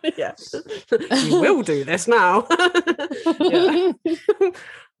 basically. You will do this now.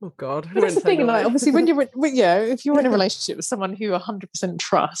 Oh God. But that's the thing, like obviously when you're if you're in a relationship with someone who 100%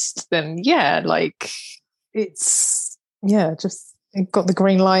 trust, then like it's just got the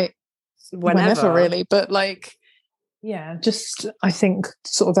green light whenever really. But like just I think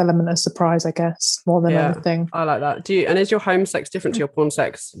sort of element of surprise, I guess, more than anything. I like that. And is your home sex different to your porn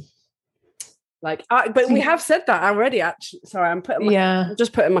sex? Like, but we have said that already. Actually, sorry, I'm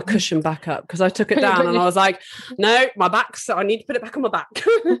just putting my cushion back up because I took it down and I was like, no, my back's. So I need to put it back on my back.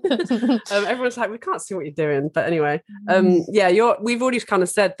 Everyone's like, we can't see what you're doing, but anyway, we've already kind of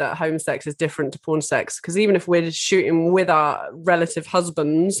said that home sex is different to porn sex because even if we're shooting with our relative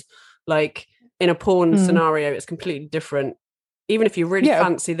husbands, like in a porn scenario, it's completely different. Even if you really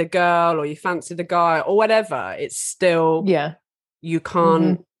fancy the girl or you fancy the guy or whatever, it's still you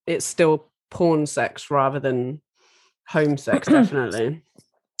can't. It's still porn sex rather than home sex, definitely.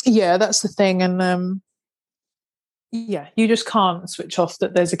 Yeah, that's the thing. And you just can't switch off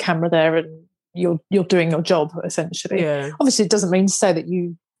that there's a camera there and you're doing your job essentially. Obviously it doesn't mean to say that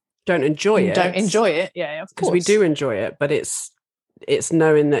you don't enjoy it. Of course, because we do enjoy it, but it's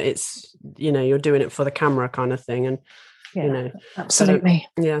knowing that it's you're doing it for the camera kind of thing. And absolutely.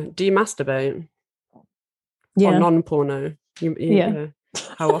 Do you masturbate? Or non-porno?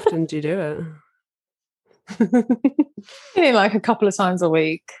 How often do you do it? Like a couple of times a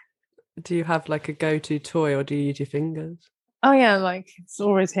week. Do you have like a go-to toy or do you use your fingers? Oh yeah, like it's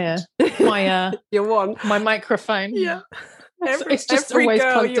always here. My your one. My microphone. Yeah. It's just always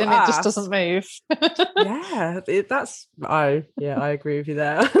plugged in. It just doesn't move. I agree with you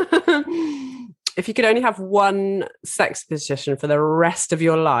there. If you could only have one sex position for the rest of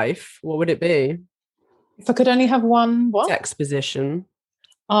your life, what would it be? If I could only have one sex position.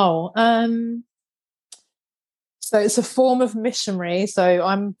 So it's a form of missionary. So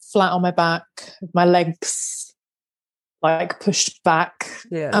I'm flat on my back, with my legs like pushed back,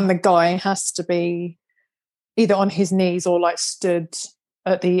 and the guy has to be either on his knees or like stood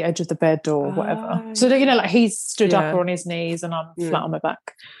at the edge of the bed or whatever. So like he's stood up or on his knees, and I'm flat on my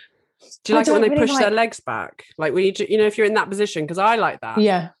back. Do you like it when they push their legs back? Like when if you're in that position, because I like that.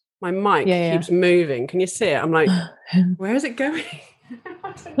 Yeah. My mic keeps moving. Can you see it? I'm like, where is it going?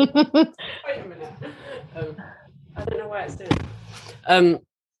 Wait a minute. I don't know where it's doing.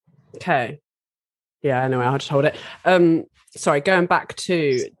 Okay. Yeah, anyway, I'll just hold it. Sorry, going back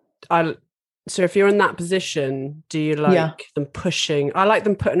to so if you're in that position, do you like them pushing? I like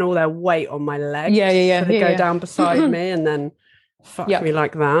them putting all their weight on my legs. So they go down beside me and then fuck me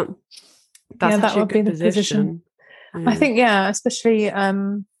like that. That's that would be the position. I think, especially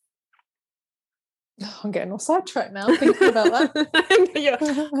I'm getting all sidetracked now thinking about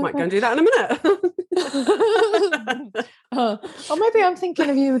that. Might go and do that in a minute. Or maybe I'm thinking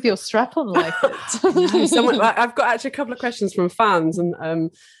of you with your strap-on like it. I've got actually a couple of questions from fans and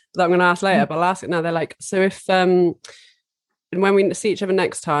that I'm going to ask later, but I'll ask it now. They're like, so if when we see each other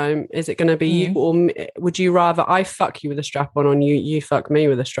next time, is it going to be you, or would you rather I fuck you with a strap on, or you fuck me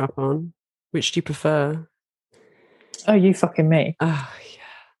with a strap on? Which do you prefer? Oh, you fucking me. Oh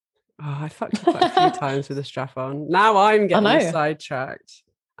yeah. Oh, I fucked you quite a few times with a strap on. Now I'm getting sidetracked,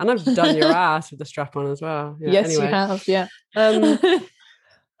 and I've done your ass with the strap on as well. Yeah, yes, anyway. you have. Yeah.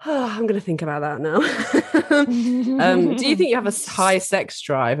 I'm going to think about that now. Do you think you have a high sex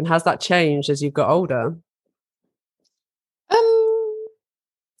drive, and has that changed as you've got older? I'd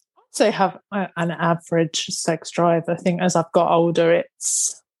say have an average sex drive. I think as I've got older,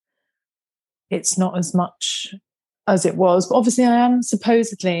 it's not as much as it was. But obviously, I am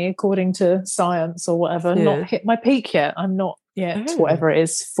supposedly, according to science or whatever, not hit my peak yet. I'm not yet, whatever it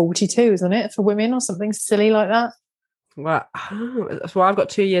is, 42, isn't it, for women or something silly like that? Well, I've got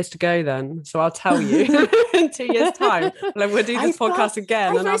 2 years to go then, so I'll tell you in 2 years' time. Like, we'll do this podcast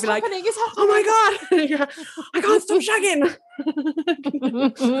again, and I'll be like, "Oh my god, I can't stop shagging."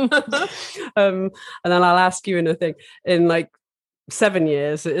 And then I'll ask you in a thing in like 7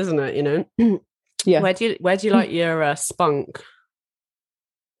 years, isn't it? You know, yeah. Where do you like your spunk?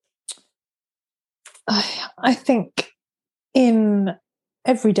 I think in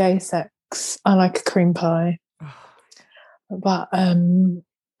everyday sex, I like a cream pie. But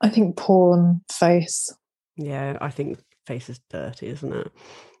I think porn, face. Yeah, I think face is dirty, isn't it?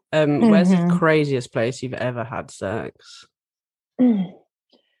 Where's the craziest place you've ever had sex?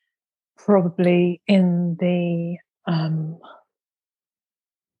 Probably in the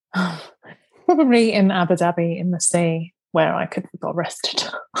probably in Abu Dhabi in the sea, where I could have got arrested.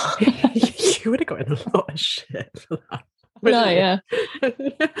 You would have got in a lot of shit for that. No, yeah.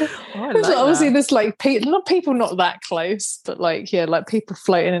 Obviously, that. there's like people not that close, but like like people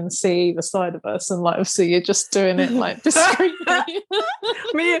floating in the sea either side of us, and like obviously you're just doing it like discreetly.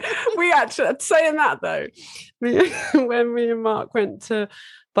 we actually saying that though. When me and Mark went to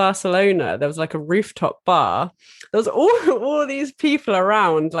Barcelona, there was like a rooftop bar. There was all these people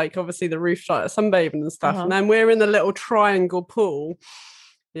around, like obviously the rooftop sunbathing and stuff, and then we're in the little triangle pool.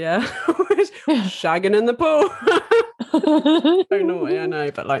 Yeah, shagging in the pool. So naughty, I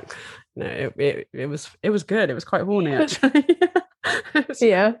know, but like, no, it was good. It was quite horny actually.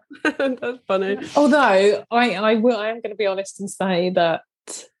 Yeah, that's funny. Although I am going to be honest and say that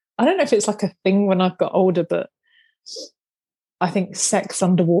I don't know if it's like a thing when I've got older, but I think sex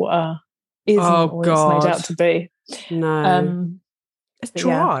underwater isn't all it's made out to be. No, it's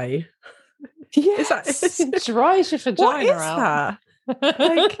dry. Yeah, it dries your vagina. What is that?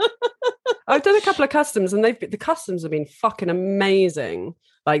 Like, I've done a couple of customs, and the customs have been fucking amazing.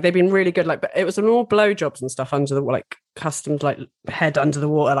 Like, they've been really good. Like, but it was an all blowjobs and stuff under the like customs, like head under the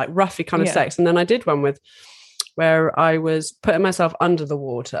water, like roughy kind of sex. And then I did one where I was putting myself under the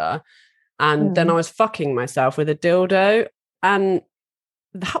water, and then I was fucking myself with a dildo, and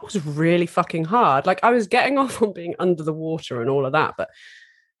that was really fucking hard. Like, I was getting off on being under the water and all of that, but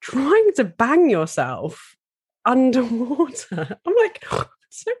trying to bang yourself underwater, I'm like,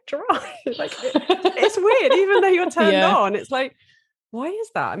 so dry. Like, it's weird, even though you're turned on. It's like, why is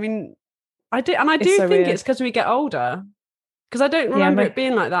that? I mean, I do think weird. It's because we get older. Because I don't remember it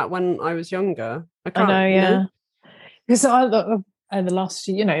being like that when I was younger. I know, yeah. You know? Because the last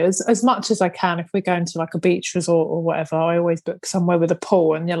few, as much as I can, if we're going to like a beach resort or whatever, I always book somewhere with a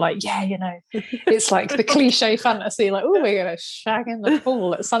pool, and you're like, it's like the cliche fantasy, like, oh, we're gonna shag in the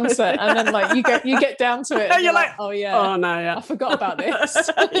pool at sunset, and then like you get down to it, and you're like, oh yeah, oh no, yeah, I forgot about this.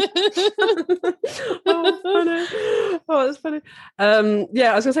 Oh, that's funny.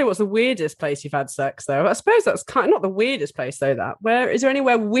 Yeah, I was gonna say, what's the weirdest place you've had sex though? I suppose that's kind of not the weirdest place though. Where is there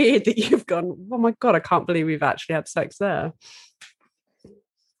anywhere weird that you've gone, oh my god, I can't believe we've actually had sex there?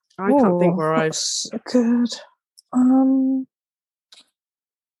 I can't think where I've good. I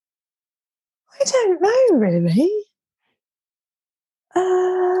don't know really.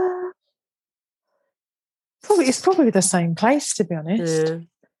 It's probably the same place, to be honest. Yeah.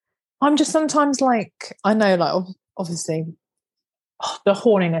 I'm just sometimes like, I know, like obviously the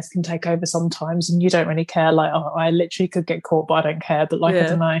horniness can take over sometimes, and you don't really care. Like, I literally could get caught, but I don't care. But like, I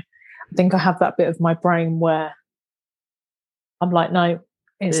don't know. I think I have that bit of my brain where I'm like, no.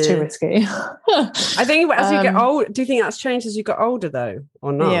 It's too risky. I think as you get old, do you think that's changed as you got older though,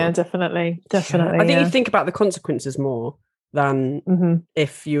 or not? Yeah, definitely. I think you think about the consequences more than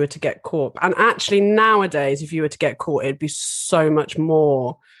if you were to get caught. And actually nowadays, if you were to get caught, it'd be so much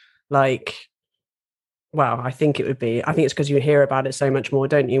more like, well, I think it would be. I think it's because you hear about it so much more,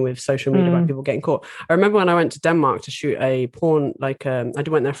 don't you, with social media about people getting caught. I remember when I went to Denmark to shoot a porn, like I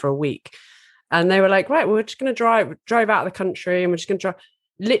went there for a week, and they were like, right, we're just going to drive out of the country, and we're just going to drive.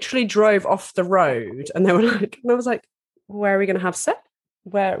 Literally drove off the road, and they were like, and I was like, where are we going to have sex?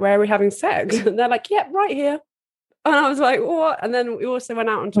 Where are we having sex? And they're like, yeah, right here. And I was like, what? And then we also went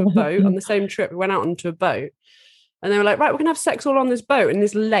out onto a boat on the same trip. We went out onto a boat and they were like, right, we're going to have sex all on this boat in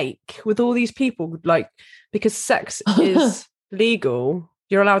this lake with all these people, like, because sex is legal.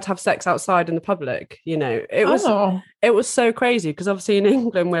 You're allowed to have sex outside in the public, you know. It was so crazy because obviously in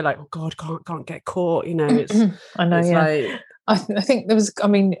England we're like, oh God, can't get caught, you know. It's I know, it's yeah. like, I think there was, I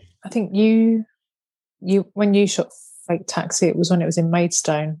mean, I think you when you shot Fake Taxi, it was when it was in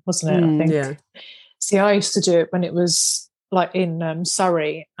Maidstone, wasn't it? I think. Yeah. See, I used to do it when it was like in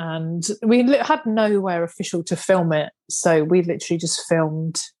Surrey, and we had nowhere official to film it, so we literally just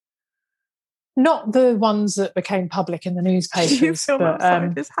filmed. Not the ones that became public in the newspapers. Did you film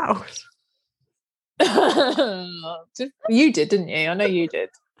outside his house? You did, didn't you? I know you did.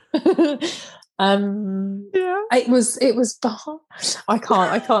 Yeah. It was. I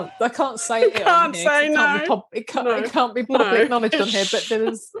can't say it. Can't say no. It can't be public knowledge on here. But there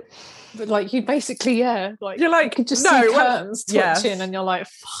was, but like you basically, yeah, like you're like you could just see curtains twitching, and you're like,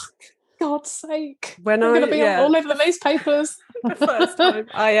 fuck, God's sake, when I'm going to be all over the newspapers. The first time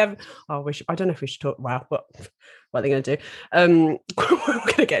I don't know if we should talk. Wow, what are they going to do? We're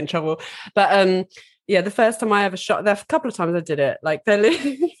going to get in trouble. But yeah, the first time I ever shot, there a couple of times I did it. Like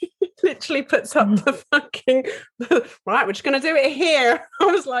they literally puts up the fucking right. We're just going to do it here. I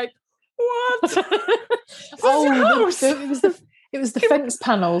was like, what? It was the fence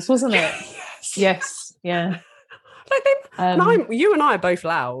panels, wasn't it? Yes, yeah. Like you and I are both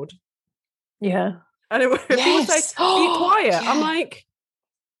loud. Yeah. And people say, be quiet. I'm like,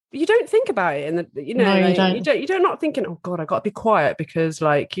 you don't think about it. And you know, no, like, you're not thinking, oh God, I got to be quiet because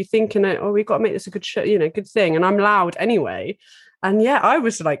like you're thinking, oh, we got to make this a good show, you know, good thing. And I'm loud anyway. And yeah, I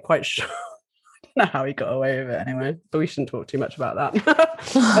was like quite shocked. I don't know how he got away with it anyway, but we shouldn't talk too much about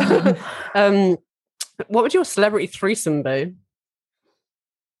that. What would your celebrity threesome be?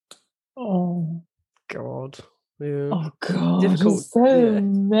 Oh God. Yeah. Oh God, difficult. So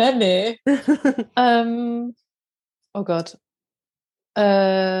many. Oh God.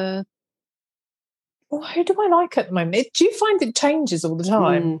 Who do I like at the moment? Do you find it changes all the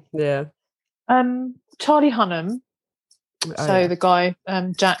time? Yeah. Charlie Hunnam. The guy,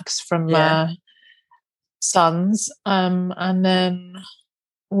 Jax from Sons. And then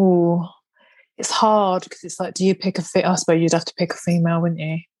it's hard because it's like, do you pick I suppose you'd have to pick a female, wouldn't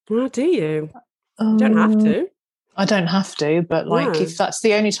you? Well, do you? You don't have to. I don't have to, but like if that's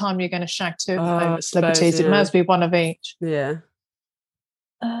the only time you're going to shag two of your favourite celebrities, it may as well be one of each. Yeah.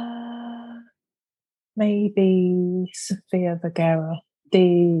 Maybe Sofia Vergara.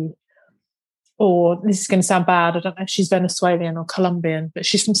 Or this is going to sound bad, I don't know if she's Venezuelan or Colombian, but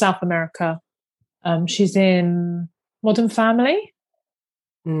she's from South America. She's in Modern Family.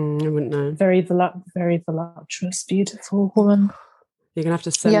 I wouldn't know. Very voluptuous, beautiful woman. You're going to have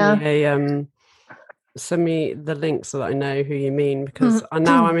to send me the link so that I know who you mean, because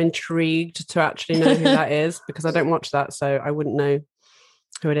now I'm intrigued to actually know who that is, because I don't watch that, so I wouldn't know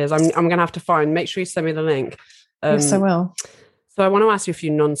who it is. I'm going to have to make sure you send me the link. Yes, I will. So I want to ask you a few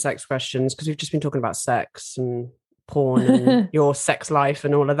non-sex questions, because we've just been talking about sex and porn and your sex life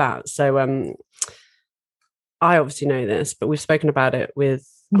and all of that. So I obviously know this, but we've spoken about it with,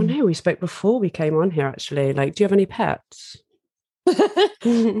 we spoke before we came on here actually. Like, do you have any pets? I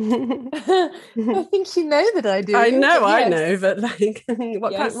think you know that I do. I know, but like,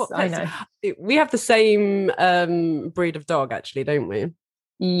 what pets? I know. We have the same breed of dog, actually, don't we?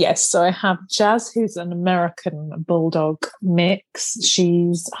 Yes, so I have Jazz, who's an American Bulldog mix.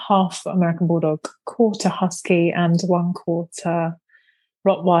 She's half American Bulldog, quarter Husky, and 1/4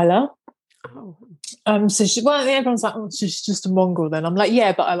 Rottweiler. Oh. So everyone's like, oh, she's just a mongrel. Then I'm like,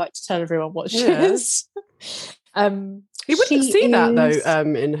 yeah, but I like to tell everyone what she is. You wouldn't see that though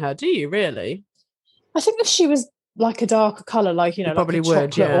in her, do you? Really? I think if she was like a darker colour, like like probably a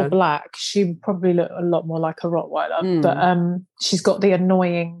chocolate or black, she would probably look a lot more like a Rottweiler. But she's got the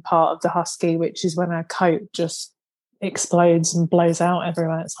annoying part of the Husky, which is when her coat just explodes and blows out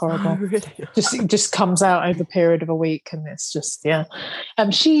everywhere. It's horrible. Oh, really? It just comes out over a period of a week, and it's just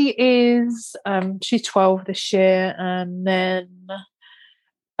she is she's 12 this year, and then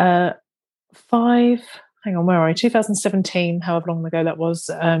 5. Hang on, where are we? 2017, however long ago that was.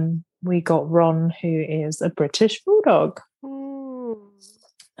 We got Ron, who is a British Bulldog. I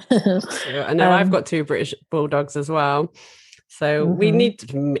know I've got 2 British Bulldogs as well. So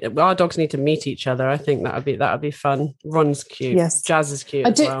our dogs need to meet each other. I think that would be fun. Ron's cute. Yes. Jazz is cute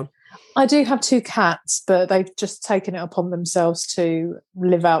as well. I do have 2 cats, but they've just taken it upon themselves to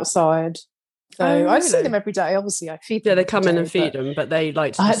live outside. So I see them every day. Obviously, I feed them. Yeah, they come in and feed them, but they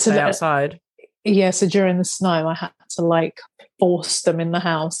like to stay outside. Yeah, so during the snow, I had to like force them in the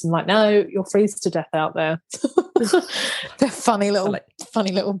house and like, no, you'll freeze to death out there. They're funny little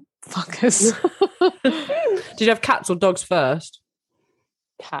fuckers. Did you have cats or dogs first?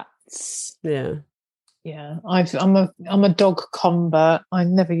 Cats. Yeah. Yeah, I'm a dog convert. I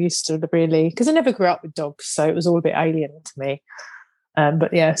never used to really, because I never grew up with dogs, so it was all a bit alien to me.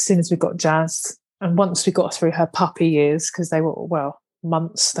 But yeah, as soon as we got Jazz, and once we got through her puppy years, because they were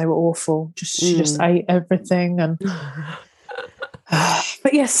months, they were awful. She just ate everything, and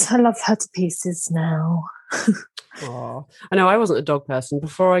but yes, I love her to pieces now. Oh, I know I wasn't a dog person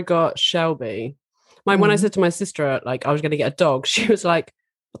before I got Shelby. When I said to my sister like I was going to get a dog, she was like,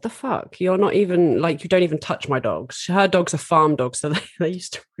 "What the fuck? You're not even like you don't even touch my dogs." Her dogs are farm dogs, so they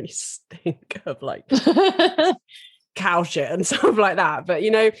used to really stink of like cow shit and stuff like that. But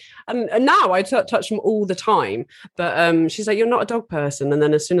and now I touch them all the time. But she's like, "You're not a dog person." And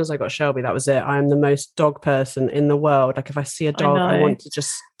then as soon as I got Shelby, that was it. I am the most dog person in the world. Like if I see a dog, I want to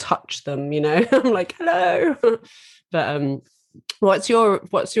just touch them. I'm like, hello. But what's your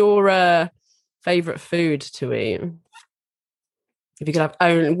favorite food to eat? If you could have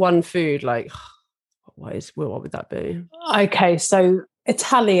only one food, like what would that be? Okay, so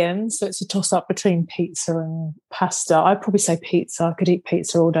Italian, so it's a toss-up between pizza and pasta. I'd probably say pizza. I could eat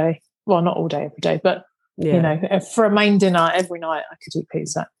pizza all day. Well, not all day, every day, but for a main dinner every night, I could eat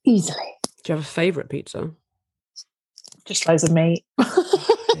pizza easily. Do you have a favourite pizza? Just loads of meat.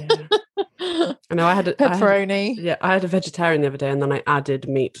 I know I had pepperoni. I had a vegetarian the other day, and then I added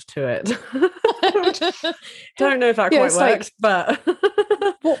meat to it. Don't know if that quite works, but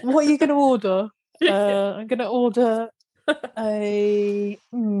what are you going to order? I'm going to order a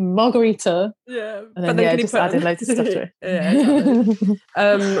margarita. Yeah, and then just added loads of stuff to it. Exactly.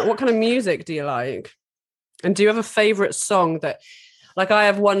 What kind of music do you like? And do you have a favorite song that, like, I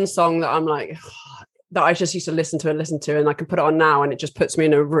have one song that I'm like that I just used to listen to, and I can put it on now, and it just puts me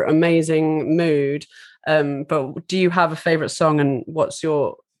in an amazing mood. But do you have a favorite song, and what's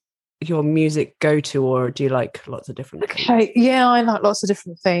your music go-to, or do you like lots of different things? Yeah, I like lots of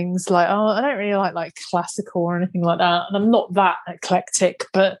different things. Like, I don't really like classical or anything like that, and I'm not that eclectic.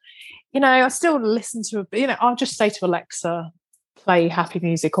 But I still listen to I'll just say to Alexa, play happy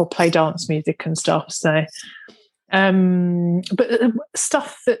music or play dance music and stuff. So, but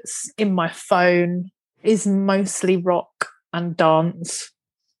stuff that's in my phone is mostly rock and dance.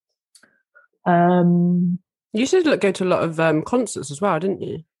 You used to go to a lot of concerts as well, didn't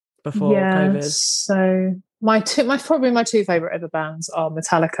you? Before COVID. So my two favorite ever bands are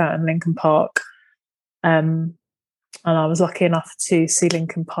Metallica and Linkin Park. And I was lucky enough to see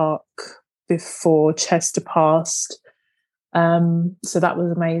Linkin Park before Chester passed. So that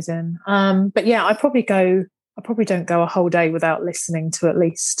was amazing. But yeah, I probably don't go a whole day without listening to at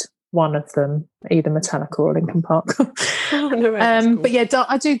least one of them, either Metallica or Linkin Park. Cool. But yeah,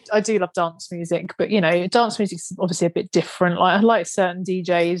 I do love dance music, but dance music's obviously a bit different. Like I like certain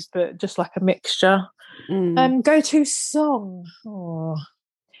DJs, but just like a mixture. Go-to song,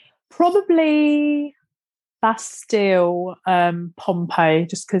 probably Bastille, Pompeii,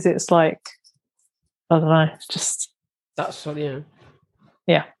 just because it's like, I don't know, it's just that's what, yeah.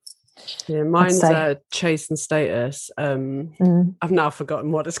 Yeah, mine's Chase and Status. I've now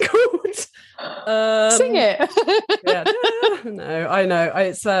forgotten what it's called. Sing it. Yeah, no, I know.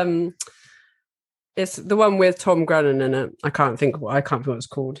 It's the one with Tom Grennan in it. I can't think what it's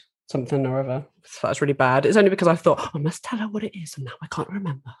called. Something or other. So that's really bad. It's only because I thought, I must tell her what it is, and now I can't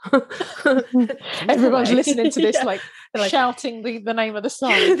remember. Everyone's listening to this, like shouting the name of the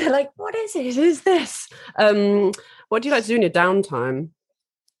song. They're like, "What is it? Who's this?" What do you like to do in your downtime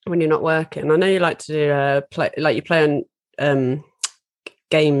when you're not working? I know you like to play, like you play on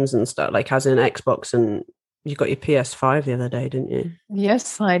games and stuff, like as in Xbox, and you got your PS5 the other day, didn't you?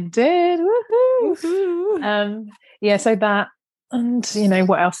 Yes, I did. Woohoo! Yeah, so that. And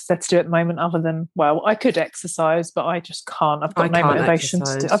what else is there to do at the moment other than, well, I could exercise, but I just can't. I've got no motivation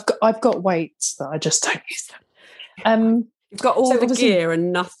to do. I've got weights that I just don't use them. You've got all the gear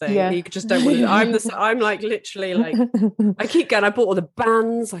and nothing. Yeah. You just don't want to. I'm like literally like I keep going. I bought all the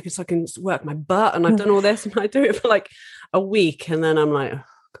bands, like so I can work my butt, and I've done all this, and I do it for like a week, and then I'm like,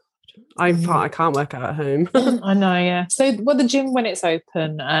 oh, God, I can't work out at home. I know, yeah. So, well, the gym when it's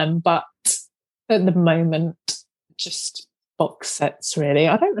open, but at the moment, just box sets. Really,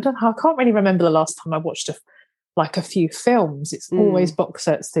 I can't really remember the last time I watched a few films. It's always box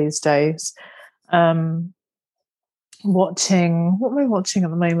sets these days. What am I watching at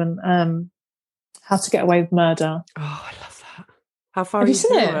the moment? How to Get Away with Murder. Oh, I love that. How far have you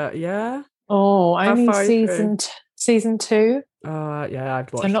seen it? Yeah. Oh, only season 2. Yeah,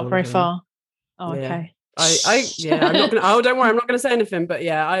 I've watched. So not very far. Oh, okay. I'm not gonna. Oh, don't worry, I'm not gonna say anything. But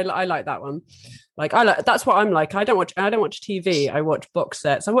yeah, I like that one. Like that's what I'm like. I don't watch TV. I watch box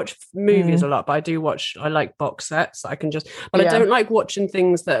sets. I watch movies a lot, but I like box sets. I can just, but I don't like watching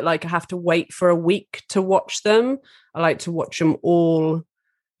things that like I have to wait for a week to watch them. I like to watch them all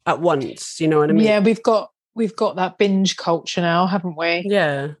at once. You know what I mean? Yeah, we've got that binge culture now, haven't we?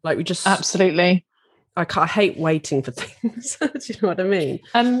 Yeah, like we just absolutely. I hate waiting for things. Do you know what I mean?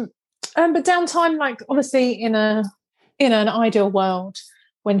 But downtime, like obviously in an ideal world,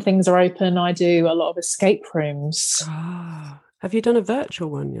 when things are open, I do a lot of escape rooms. Have you done a virtual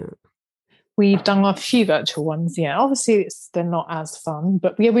one yet? We've done a few virtual ones, yeah. Obviously, they're not as fun,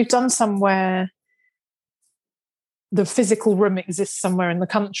 but yeah, we've done some where the physical room exists somewhere in the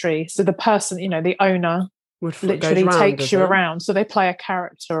country. So the person, the owner literally takes you around. So they play a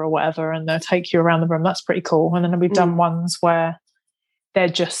character or whatever, and they'll take you around the room. That's pretty cool. And then we've done ones where they're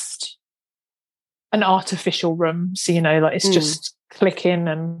just an artificial room. So, like it's just clicking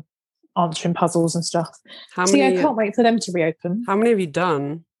and answering puzzles and stuff. I can't wait for them to reopen. How many have you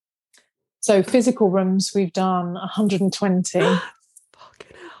done? So physical rooms, we've done 120. Fucking hell,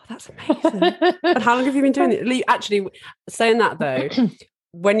 that's amazing. And how long have you been doing it? Actually, saying that though,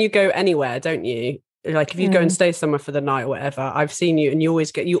 when you go anywhere, don't you? Like if you go and stay somewhere for the night or whatever, I've seen you, and you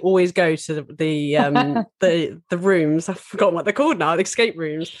always go to the rooms. I've forgotten what they're called now, the escape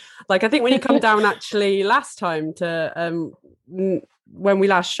rooms. Like I think when you come down actually last time to when we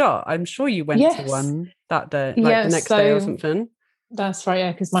last shot, I'm sure you went to one that day, like the next day or something. That's right,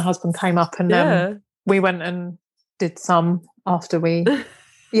 yeah, because my husband came up and we went and did some after we banged.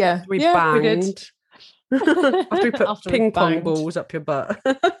 We did. After we put ping pong balls up your butt.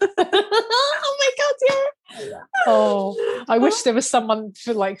 Oh my god, yeah. Oh, I wish there was someone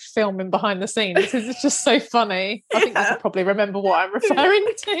for like filming behind the scenes because it's just so funny. I think you could probably remember what I'm referring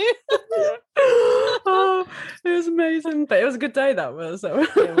to. Oh, it was amazing, but it was a good day. That was.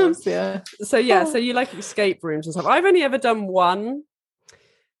 It was, yeah. So you like escape rooms and stuff. I've only ever done one,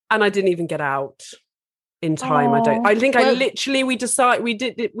 and I didn't even get out in time. We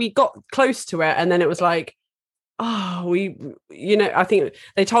got close to it, and then it was like, I think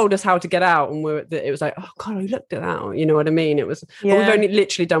they told us how to get out, and it was like, oh god, we looked at that, you know what I mean? It was, but we've only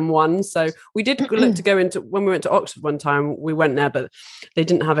literally done one. So we did look to go into, when we went to Oxford one time, we went there, but they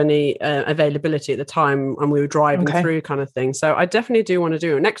didn't have any availability at the time, and we were driving through kind of thing. So I definitely do want to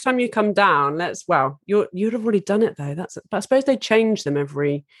do it. Next time you come down, you'd have already done it though. But I suppose they change them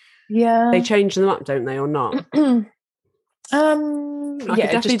they change them up, don't they, or not? I could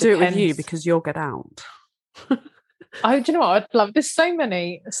definitely do it with you because you'll get out. Do you know what I'd love? There's so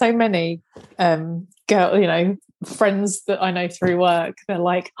many girl, friends that I know through work. They're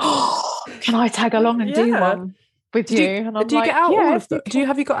like, oh, can I tag along and do one with you? And I'm do you get out all of them?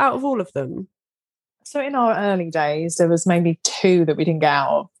 Have you got out of all of them? So in our early days, there was maybe 2 that we didn't get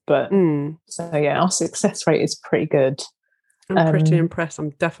out of, but so yeah, our success rate is pretty good. I'm pretty impressed.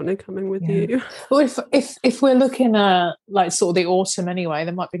 I'm definitely coming with you. Well, if we're looking at like sort of the autumn anyway,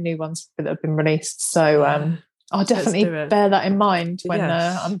 there might be new ones that have been released. So I'll definitely bear that in mind when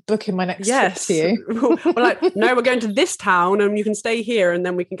I'm booking my next trip to you. We're like, no, we're going to this town and you can stay here and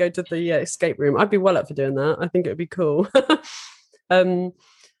then we can go to the escape room. I'd be well up for doing that. I think it would be cool.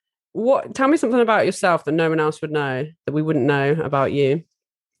 Tell me something about yourself that no one else would know, that we wouldn't know about you.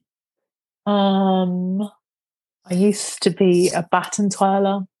 I used to be a baton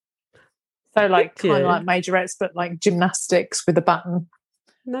twirler. So like kind of like majorettes, but like gymnastics with a baton.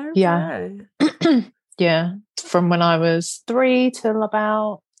 No way. Yeah. From when I was 3 till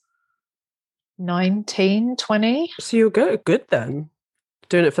about 19, 20. So you're good then?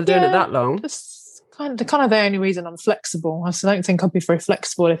 Doing it that long? That's kind of the only reason I'm flexible. I don't think I'd be very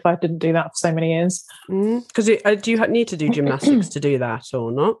flexible if I didn't do that for so many years. Because do you need to do gymnastics to do that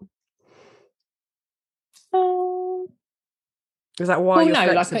or not? Is that why you're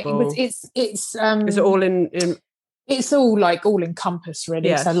flexible? Like it's is it all in? It's all like all encompassed, really.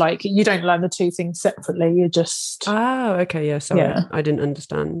 Yes. So like you don't learn the 2 things separately. You just okay, yeah. Sorry, I didn't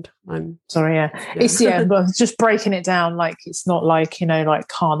understand. I'm sorry. It's but just breaking it down. Like it's not like like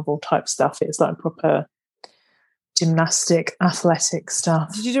carnival type stuff. It's like proper gymnastic, athletic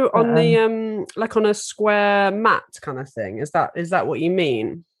stuff. Did you do it on the like on a square mat kind of thing? Is that what you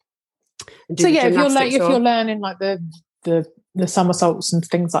mean? So if you're learning like the somersaults and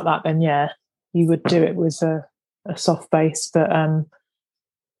things like that, then you would do it with a soft base. But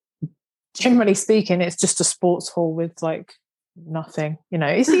generally speaking, it's just a sports hall with like nothing.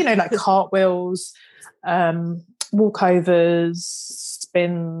 It's like cartwheels, walkovers,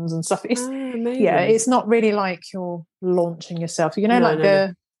 spins and stuff. It's amazing. It's not really like you're launching yourself.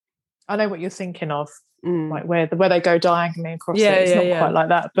 I know what you're thinking of, Mm. like where they go diagonally across Yeah, it. It's yeah, not yeah. quite like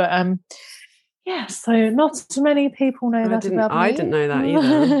that, but yeah. So not many people know that about me. I didn't know that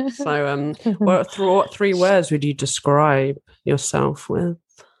either. So, what three words would you describe yourself with?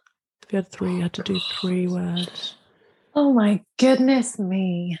 If you had to do 3 words. Oh my goodness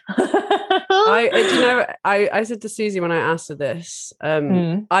me! I said to Susie when I asked her this,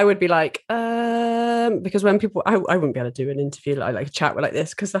 I would be like, because when people, I wouldn't be able to do an interview like a chat like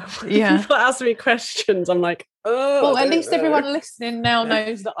this because people ask me questions, I'm like, oh. Well, at least everyone listening now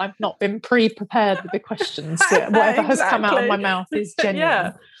knows that I've not been pre-prepared with the questions. So whatever has come out of my mouth is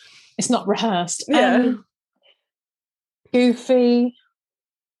genuine. It's not rehearsed. Goofy.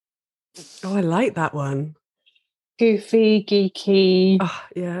 Oh, I like that one. Goofy, geeky. Oh,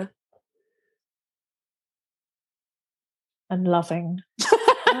 yeah. And loving.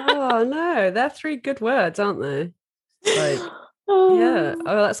 Oh no, they're 3 good words, aren't they? Like, yeah.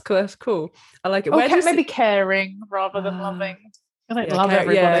 Oh, that's cool. That's cool. I like it. Maybe caring rather than loving. I don't love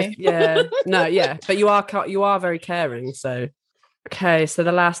everybody. Yeah. No, yeah. But you are very caring. So, okay. So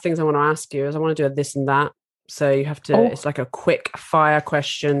the last things I want to ask you is I want to do a this and that. So you have to. It's like a quick fire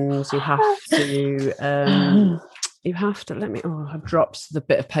questions. You have to. You have to let me. Oh, I've dropped the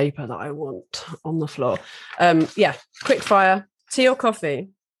bit of paper that I want on the floor. Yeah. Quick fire. Tea or coffee?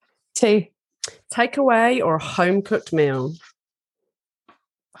 Tea. Takeaway or a home cooked meal?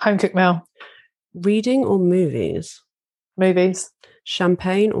 Home cooked meal. Reading or movies? Movies.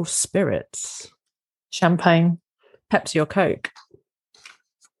 Champagne or spirits? Champagne. Pepsi or Coke?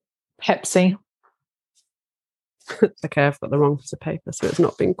 Pepsi. Okay, I've got the wrong piece of paper, so it's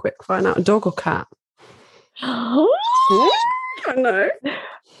not being quick fire now. Dog or cat? I know.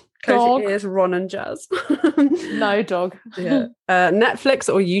 Close your ears, Ron and Jazz. No, dog. Yeah.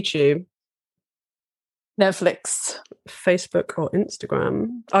 Netflix or YouTube? Netflix. Facebook or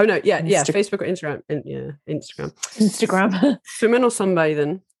Instagram? Oh no, yeah, Facebook or Instagram. Instagram. Instagram. Swimming or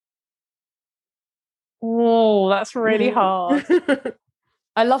sunbathing? Oh, that's really hard.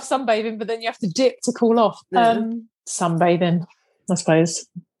 I love sunbathing, but then you have to dip to cool off. Sunbathing, I suppose.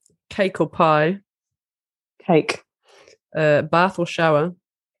 Cake or pie? Cake. Bath or shower?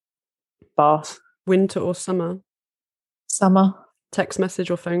 Bath. Winter or summer? Summer. Text message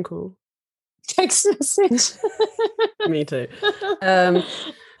or phone call? Text message. Me too.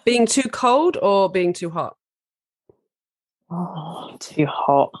 Being too cold or being too hot? Oh, too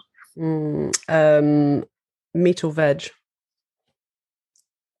hot. Meat or veg?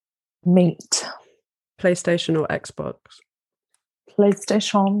 Meat. PlayStation or Xbox?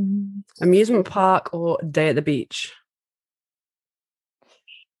 PlayStation. Amusement park or day at the beach?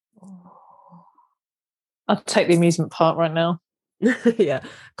 I'll take the amusement park right now. Yeah.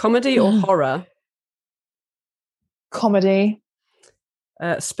 Comedy or horror? Comedy.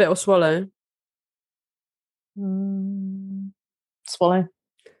 Spit or swallow? Swallow.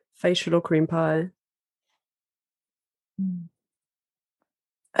 Facial or cream pie?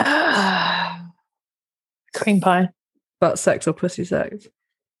 Cream pie. Butt sex or pussy sex?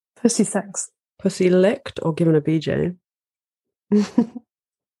 Pussy sex. Pussy licked or given a BJ?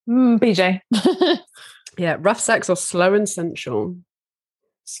 BJ. Yeah. Rough sex or slow and sensual?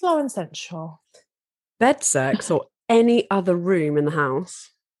 Slow and sensual. Bed sex or any other room in the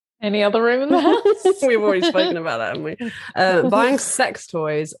house? Any other room in the house? We've already spoken about that, haven't we? Buying sex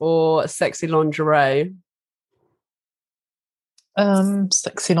toys or sexy lingerie?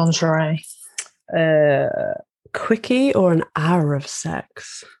 Sexy lingerie. Quickie or an hour of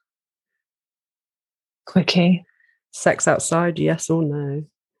sex? Quickie. Sex outside, yes or no?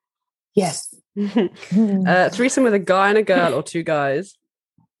 Yes. Threesome with a guy and a girl or 2 guys?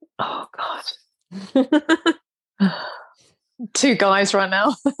 Oh, God. 2 guys right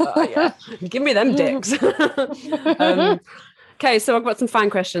now. Yeah. Give me them dicks. Okay, so I've got some fan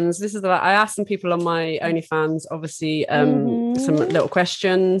questions. This is I asked some people on my OnlyFans, obviously, some little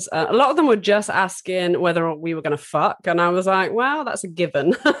questions. A lot of them were just asking whether we were going to fuck, and I was like, well, that's a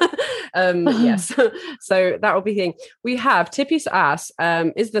given. Yes, so that will be the thing. We have Tippy's asked,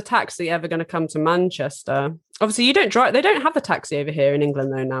 is the taxi ever going to come to Manchester? Obviously, you don't drive. They don't have the taxi over here in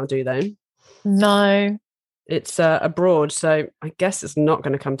England, though. Now, do they? No. It's abroad, so I guess it's not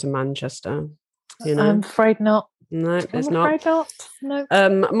going to come to Manchester. You know? I'm afraid not. No, it's I'm not. afraid not. No.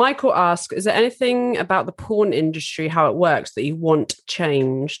 Michael asks, is there anything about the porn industry, how it works, that you want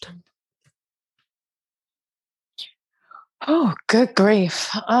changed? Oh, good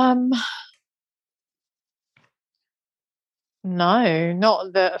grief. No,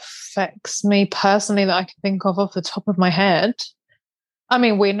 not that affects me personally that I can think of off the top of my head. I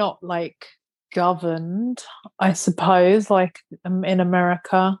mean, we're not like governed, I suppose, like in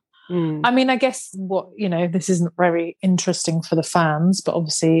America. I mean, I guess this isn't very interesting for the fans, but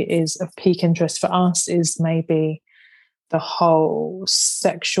obviously is of peak interest for us is maybe the whole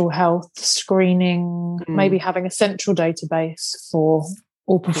sexual health screening, maybe having a central database for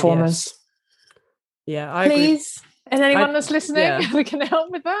all performers. Yes. Yeah, I Please. agree. And anyone that's listening, we can help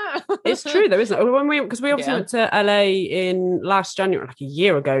with that. It's true though, isn't it? Because we obviously went to LA in last January, like a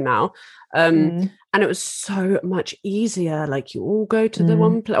year ago now. And it was so much easier. Like you all go to the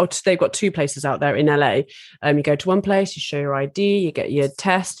one place, or they've got 2 places out there in LA. You go to one place, you show your ID, you get your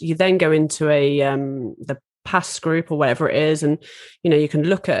test, you then go into the pass group or whatever it is, and you can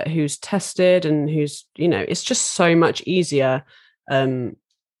look at who's tested and who's it's just so much easier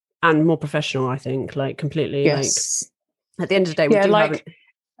and more professional, I think, like completely. Yes. Like at the end of the day, we do have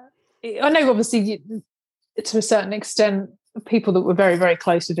I know obviously to a certain extent people that were very, very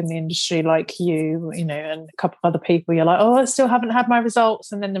close within the industry like you and a couple of other people, you're like, oh, I still haven't had my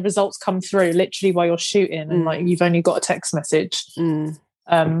results, and then the results come through literally while you're shooting and like you've only got a text message.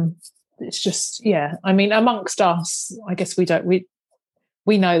 It's just, I mean, amongst us, I guess we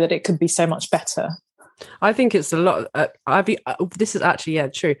know that it could be so much better. I think it's a lot. This is actually,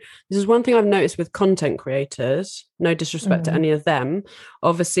 true. This is one thing I've noticed with content creators, no disrespect to any of them.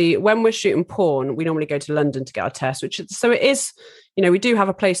 Obviously, when we're shooting porn, we normally go to London to get our test, so it is, we do have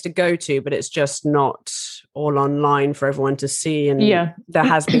a place to go to, but it's just not all online for everyone to see. And there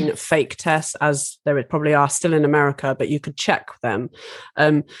has been fake tests, as there probably are still in America, but you could check them.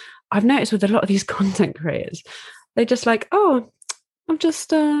 I've noticed with a lot of these content creators, they're just like, oh, I've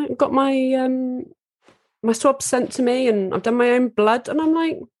just got my swab sent to me and I've done my own blood. And I'm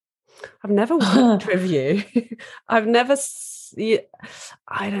like, I've never worked with you. I've never,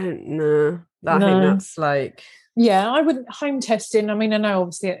 I don't know. I think that's like... Yeah, I wouldn't home testing. I mean, I know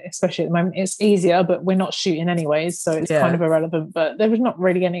obviously, especially at the moment, it's easier, but we're not shooting anyways. So it's kind of irrelevant, but there was not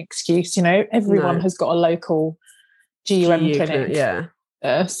really any excuse, everyone has got a local GUM clinic.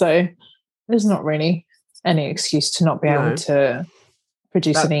 So there's not really any excuse to not be able to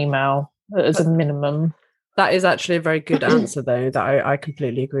produce an email as a minimum. That is actually a very good answer, though. That I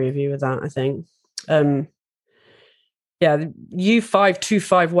completely agree with you with that. I think,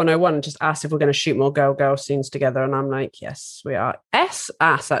 U525101 just asked if we're going to shoot more girl scenes together, and I'm like, yes, we are. S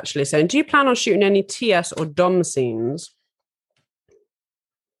asked actually saying, do you plan on shooting any TS or Dom scenes?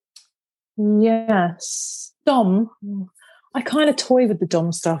 Yes, Dom. I kind of toy with the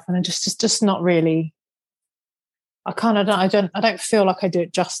Dom stuff, and I just not really. I don't feel like I do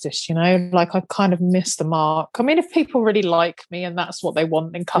it justice, like I kind of miss the mark. I mean, if people really like me and that's what they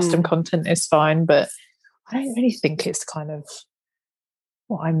want, then custom content is fine, but I don't really think it's kind of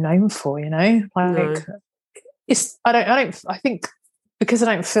what I'm known for, it's, I think because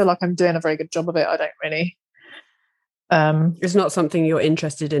I don't feel like I'm doing a very good job of it, I don't really. It's not something you're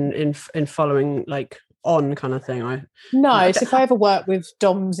interested in following, like, on kind of thing. So if I ever work with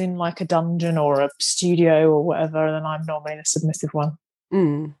Doms in like a dungeon or a studio or whatever, then I'm normally the submissive one.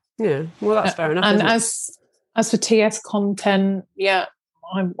 Yeah, well, that's fair enough. And as for TS content, I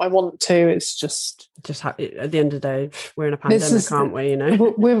want to. It's just at the end of the day, we're in a pandemic, aren't we?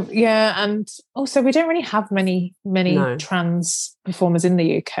 And also we don't really have many trans performers in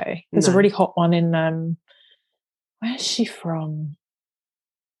the UK. There's a really hot one in where's she from?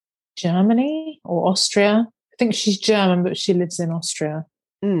 Germany or Austria? I think she's German, but she lives in Austria.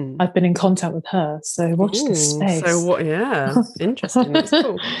 I've been in contact with her, so watch this space. So what? Yeah, interesting. That's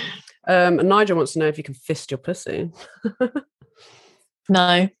cool. Nigel wants to know if you can fist your pussy.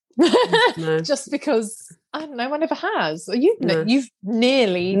 No, just because I don't know. One never has. You've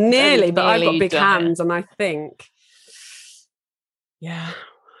nearly, but I've got big hands, and I think,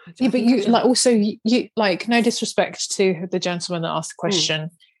 but you like also you like, no disrespect to the gentleman that asked the question.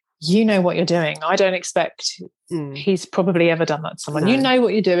 You know what you're doing. I don't expect he's probably ever done that to someone. You know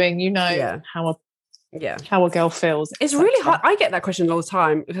what you're doing. You know how a girl feels. It's really hard. I get that question all the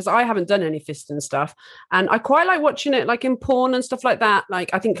time because I haven't done any fisting stuff, and I quite like watching it, like in porn and stuff like that. Like,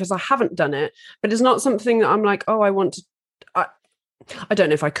 I think because I haven't done it, but it's not something that I'm like, oh, I want to. I don't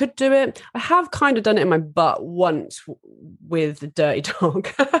know if I could do it. I have kind of done it in my butt once with Dirty Dog,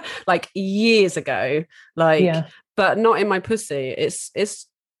 like years ago. But not in my pussy. It's.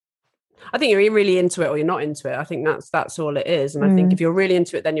 I think you're really into it or you're not into it. I think that's all it is. And I think if you're really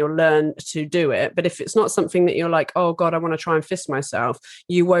into it, then you'll learn to do it. But if it's not something that you're like, oh God, I want to try and fist myself,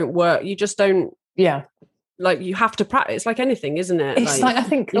 you won't work. You just don't. Yeah. Like, you have to practice. It's like anything, isn't it? It's like I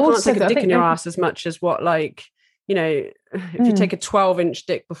think you can't take a dick in your ass as much as what, like, if you take a 12-inch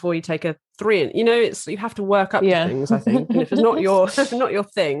dick before you take a 3-inch, it's, you have to work up to things, I think. And if it's not your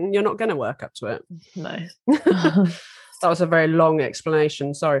thing, you're not going to work up to it. No. That was a very long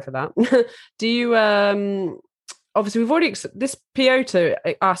explanation. Sorry for that. Do you obviously we've already this Piotr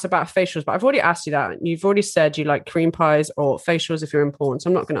asked about facials, but I've already asked you that. You've already said you like cream pies or facials if you're in porn, so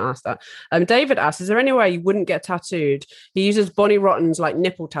I'm not going to ask that. David asks, is there any way you wouldn't get tattooed? He uses Bonnie Rotten's like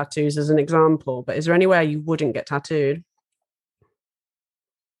nipple tattoos as an example, but is there any way you wouldn't get tattooed?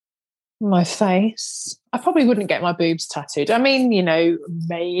 My face. I probably wouldn't get my boobs tattooed. I mean, you know,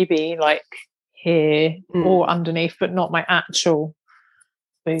 maybe like here or underneath, but not my actual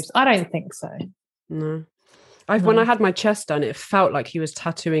boobs. I don't think so. No. When I had my chest done, it felt like he was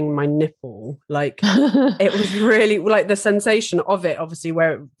tattooing my nipple. Like it was really like the sensation of it, obviously,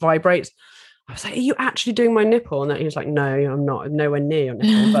 where it vibrates. I was like, are you actually doing my nipple? And he was like, no, I'm not. I'm nowhere near your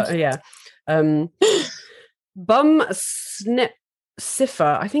nipple. But yeah. Bum snip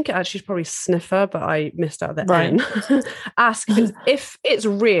Siffer, I think it actually is probably sniffer, but I missed out the N. Ask if it's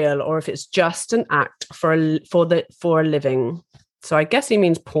real or if it's just an act for a living. So I guess he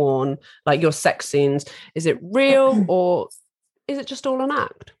means porn, like your sex scenes. Is it real or is it just all an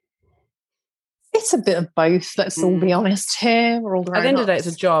act? It's a bit of both. Let's all be honest here. We're all at the end of the day, it's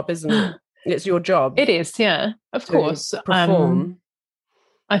a job, isn't it? It's your job. It is, yeah, of course. Perform.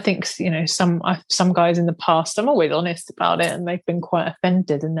 I think, you know, some guys in the past, I'm always honest about it, and they've been quite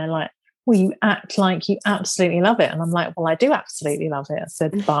offended, and they're like, well, you act like you absolutely love it. And I'm like, well, I do absolutely love it. I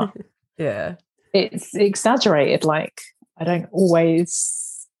said, but yeah, it's exaggerated. Like, I don't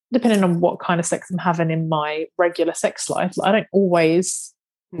always, depending on what kind of sex I'm having in my regular sex life, I don't always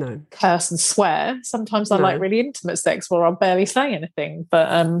curse and swear. Sometimes I like really intimate sex where I'll barely say anything. But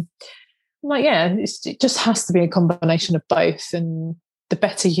I'm like, yeah, it just has to be a combination of both. And the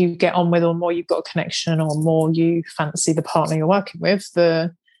better you get on with, or more you've got a connection, or more you fancy the partner you're working with,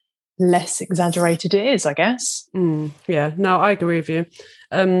 the less exaggerated it is, I guess. Yeah, no, I agree with you.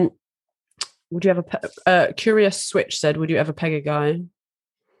 Would you ever Curious Switch said, would you ever peg a guy?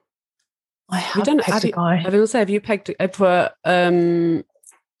 I have pegged a guy. I was going to say, have you pegged for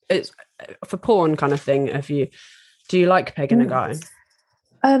it's for porn kind of thing? Do you like pegging a guy?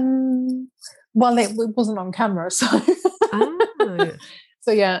 Well, it wasn't on camera, so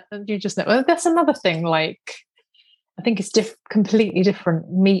so yeah, you just know. Well, that's another thing. Like, I think it's completely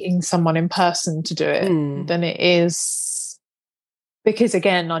different meeting someone in person to do it than it is, because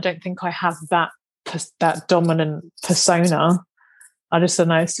again, I don't think I have that dominant persona. I just don't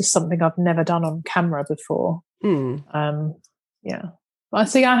know. It's just something I've never done on camera before. Yeah, I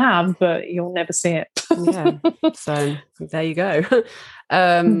see I have, but you'll never see it. Yeah. So there you go.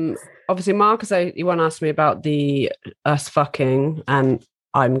 Obviously, Marcus, you want to ask me about us fucking, and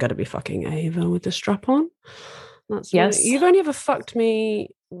I'm going to be fucking Ava with the strap on. That's yes. You've only ever fucked me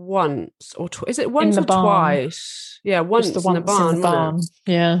once or twice. Is it once or twice? Yeah, once in the barn.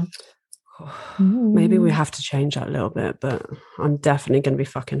 Yeah. Maybe we have to change that a little bit, but I'm definitely going to be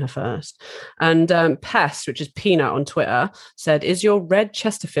fucking her first. And Pest, which is Peanut on Twitter, said, is your red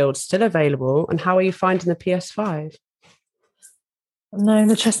Chesterfield still available, and how are you finding the PS5? No,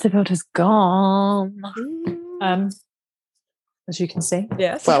 the Chesterfield is gone. As you can see.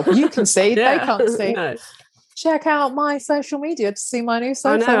 Yes. Well, you can see. Yeah. They can't see. No. Check out my social media to see my new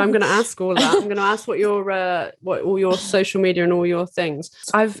sofa. I know. I'm going to ask all that. I'm going to ask what all your social media and all your things.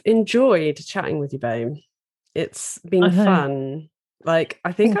 I've enjoyed chatting with you, babe. It's been fun. Like,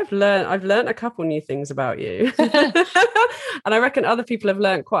 I think I've learned a couple new things about you, and I reckon other people have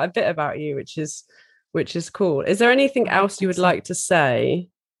learned quite a bit about you, which is cool. Is there anything else you would like to say?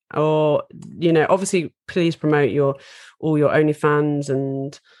 Or, you know, obviously, please promote all your OnlyFans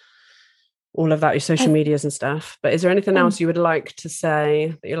and all of that, your social medias and stuff. But is there anything else you would like to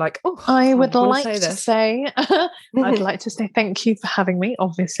say that you're like, I would like to say, I'd like to say thank you for having me,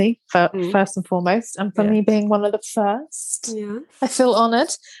 obviously, first and foremost, and for me being one of the first. Yeah. I feel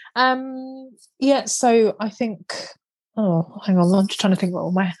honoured. So I think, hang on, I'm just trying to think what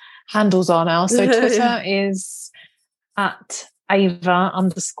all my handles are now. So Twitter is at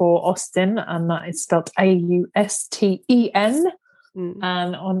Ava_Austen, and that is spelled AUSTEN.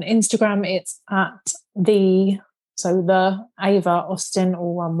 And on Instagram it's at the Ava Austen,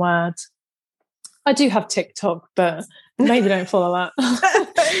 all one word. I do have TikTok, but maybe don't follow that.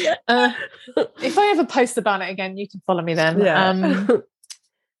 If I ever post about it again, you can follow me then.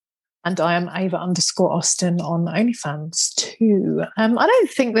 And I am Ava_Austen on OnlyFans too. I don't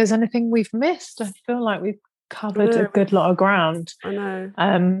think there's anything we've missed. I feel like we've covered a good lot of ground. I know.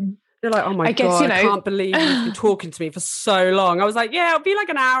 You're like, oh my I guess, God, I can't believe you've been talking to me for so long. I was like, yeah, it'll be like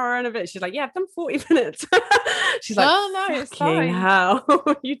an hour and a bit. She's like, yeah, I've done 40 minutes. She's like, oh no, it's fucking fine. hell,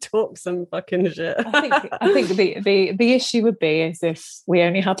 you talk some fucking shit. I think the issue would be is if we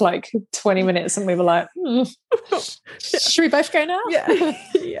only had like 20 minutes and we were like, should we both go now?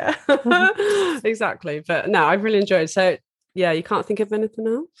 Yeah, exactly. But no, I've really enjoyed it. So yeah, you can't think of anything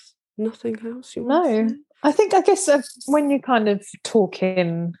else? Nothing else you want to say? I guess when you kind of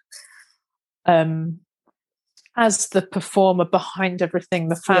talking as the performer behind everything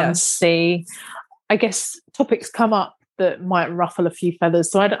the fans see, I guess topics come up that might ruffle a few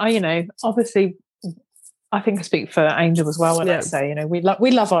feathers. So I obviously I think I speak for Angel as well when I say,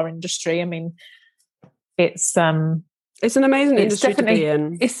 we love our industry. I mean, it's an amazing industry to be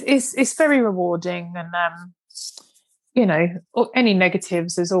in. It's very rewarding, and any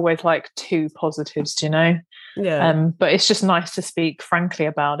negatives, there's always like two positives, but it's just nice to speak frankly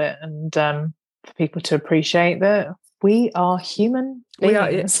about it, and for people to appreciate that we are human beings. We are,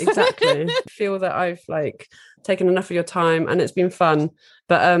 exactly. I feel that I've like taken enough of your time and it's been fun,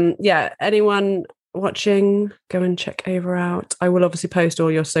 but anyone watching, go and check Ava out. I will obviously post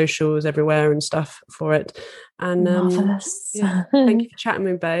all your socials everywhere and stuff for it. And marvelous. Thank you for chatting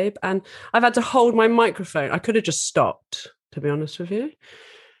with me, babe. And I've had to hold my microphone. I could have just stopped, to be honest with you,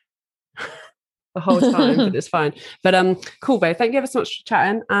 the whole time, but it's fine. But cool, babe. Thank you ever so much for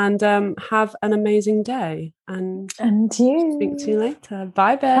chatting, and have an amazing day. And you. Speak to you later.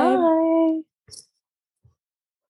 Bye, babe. Bye.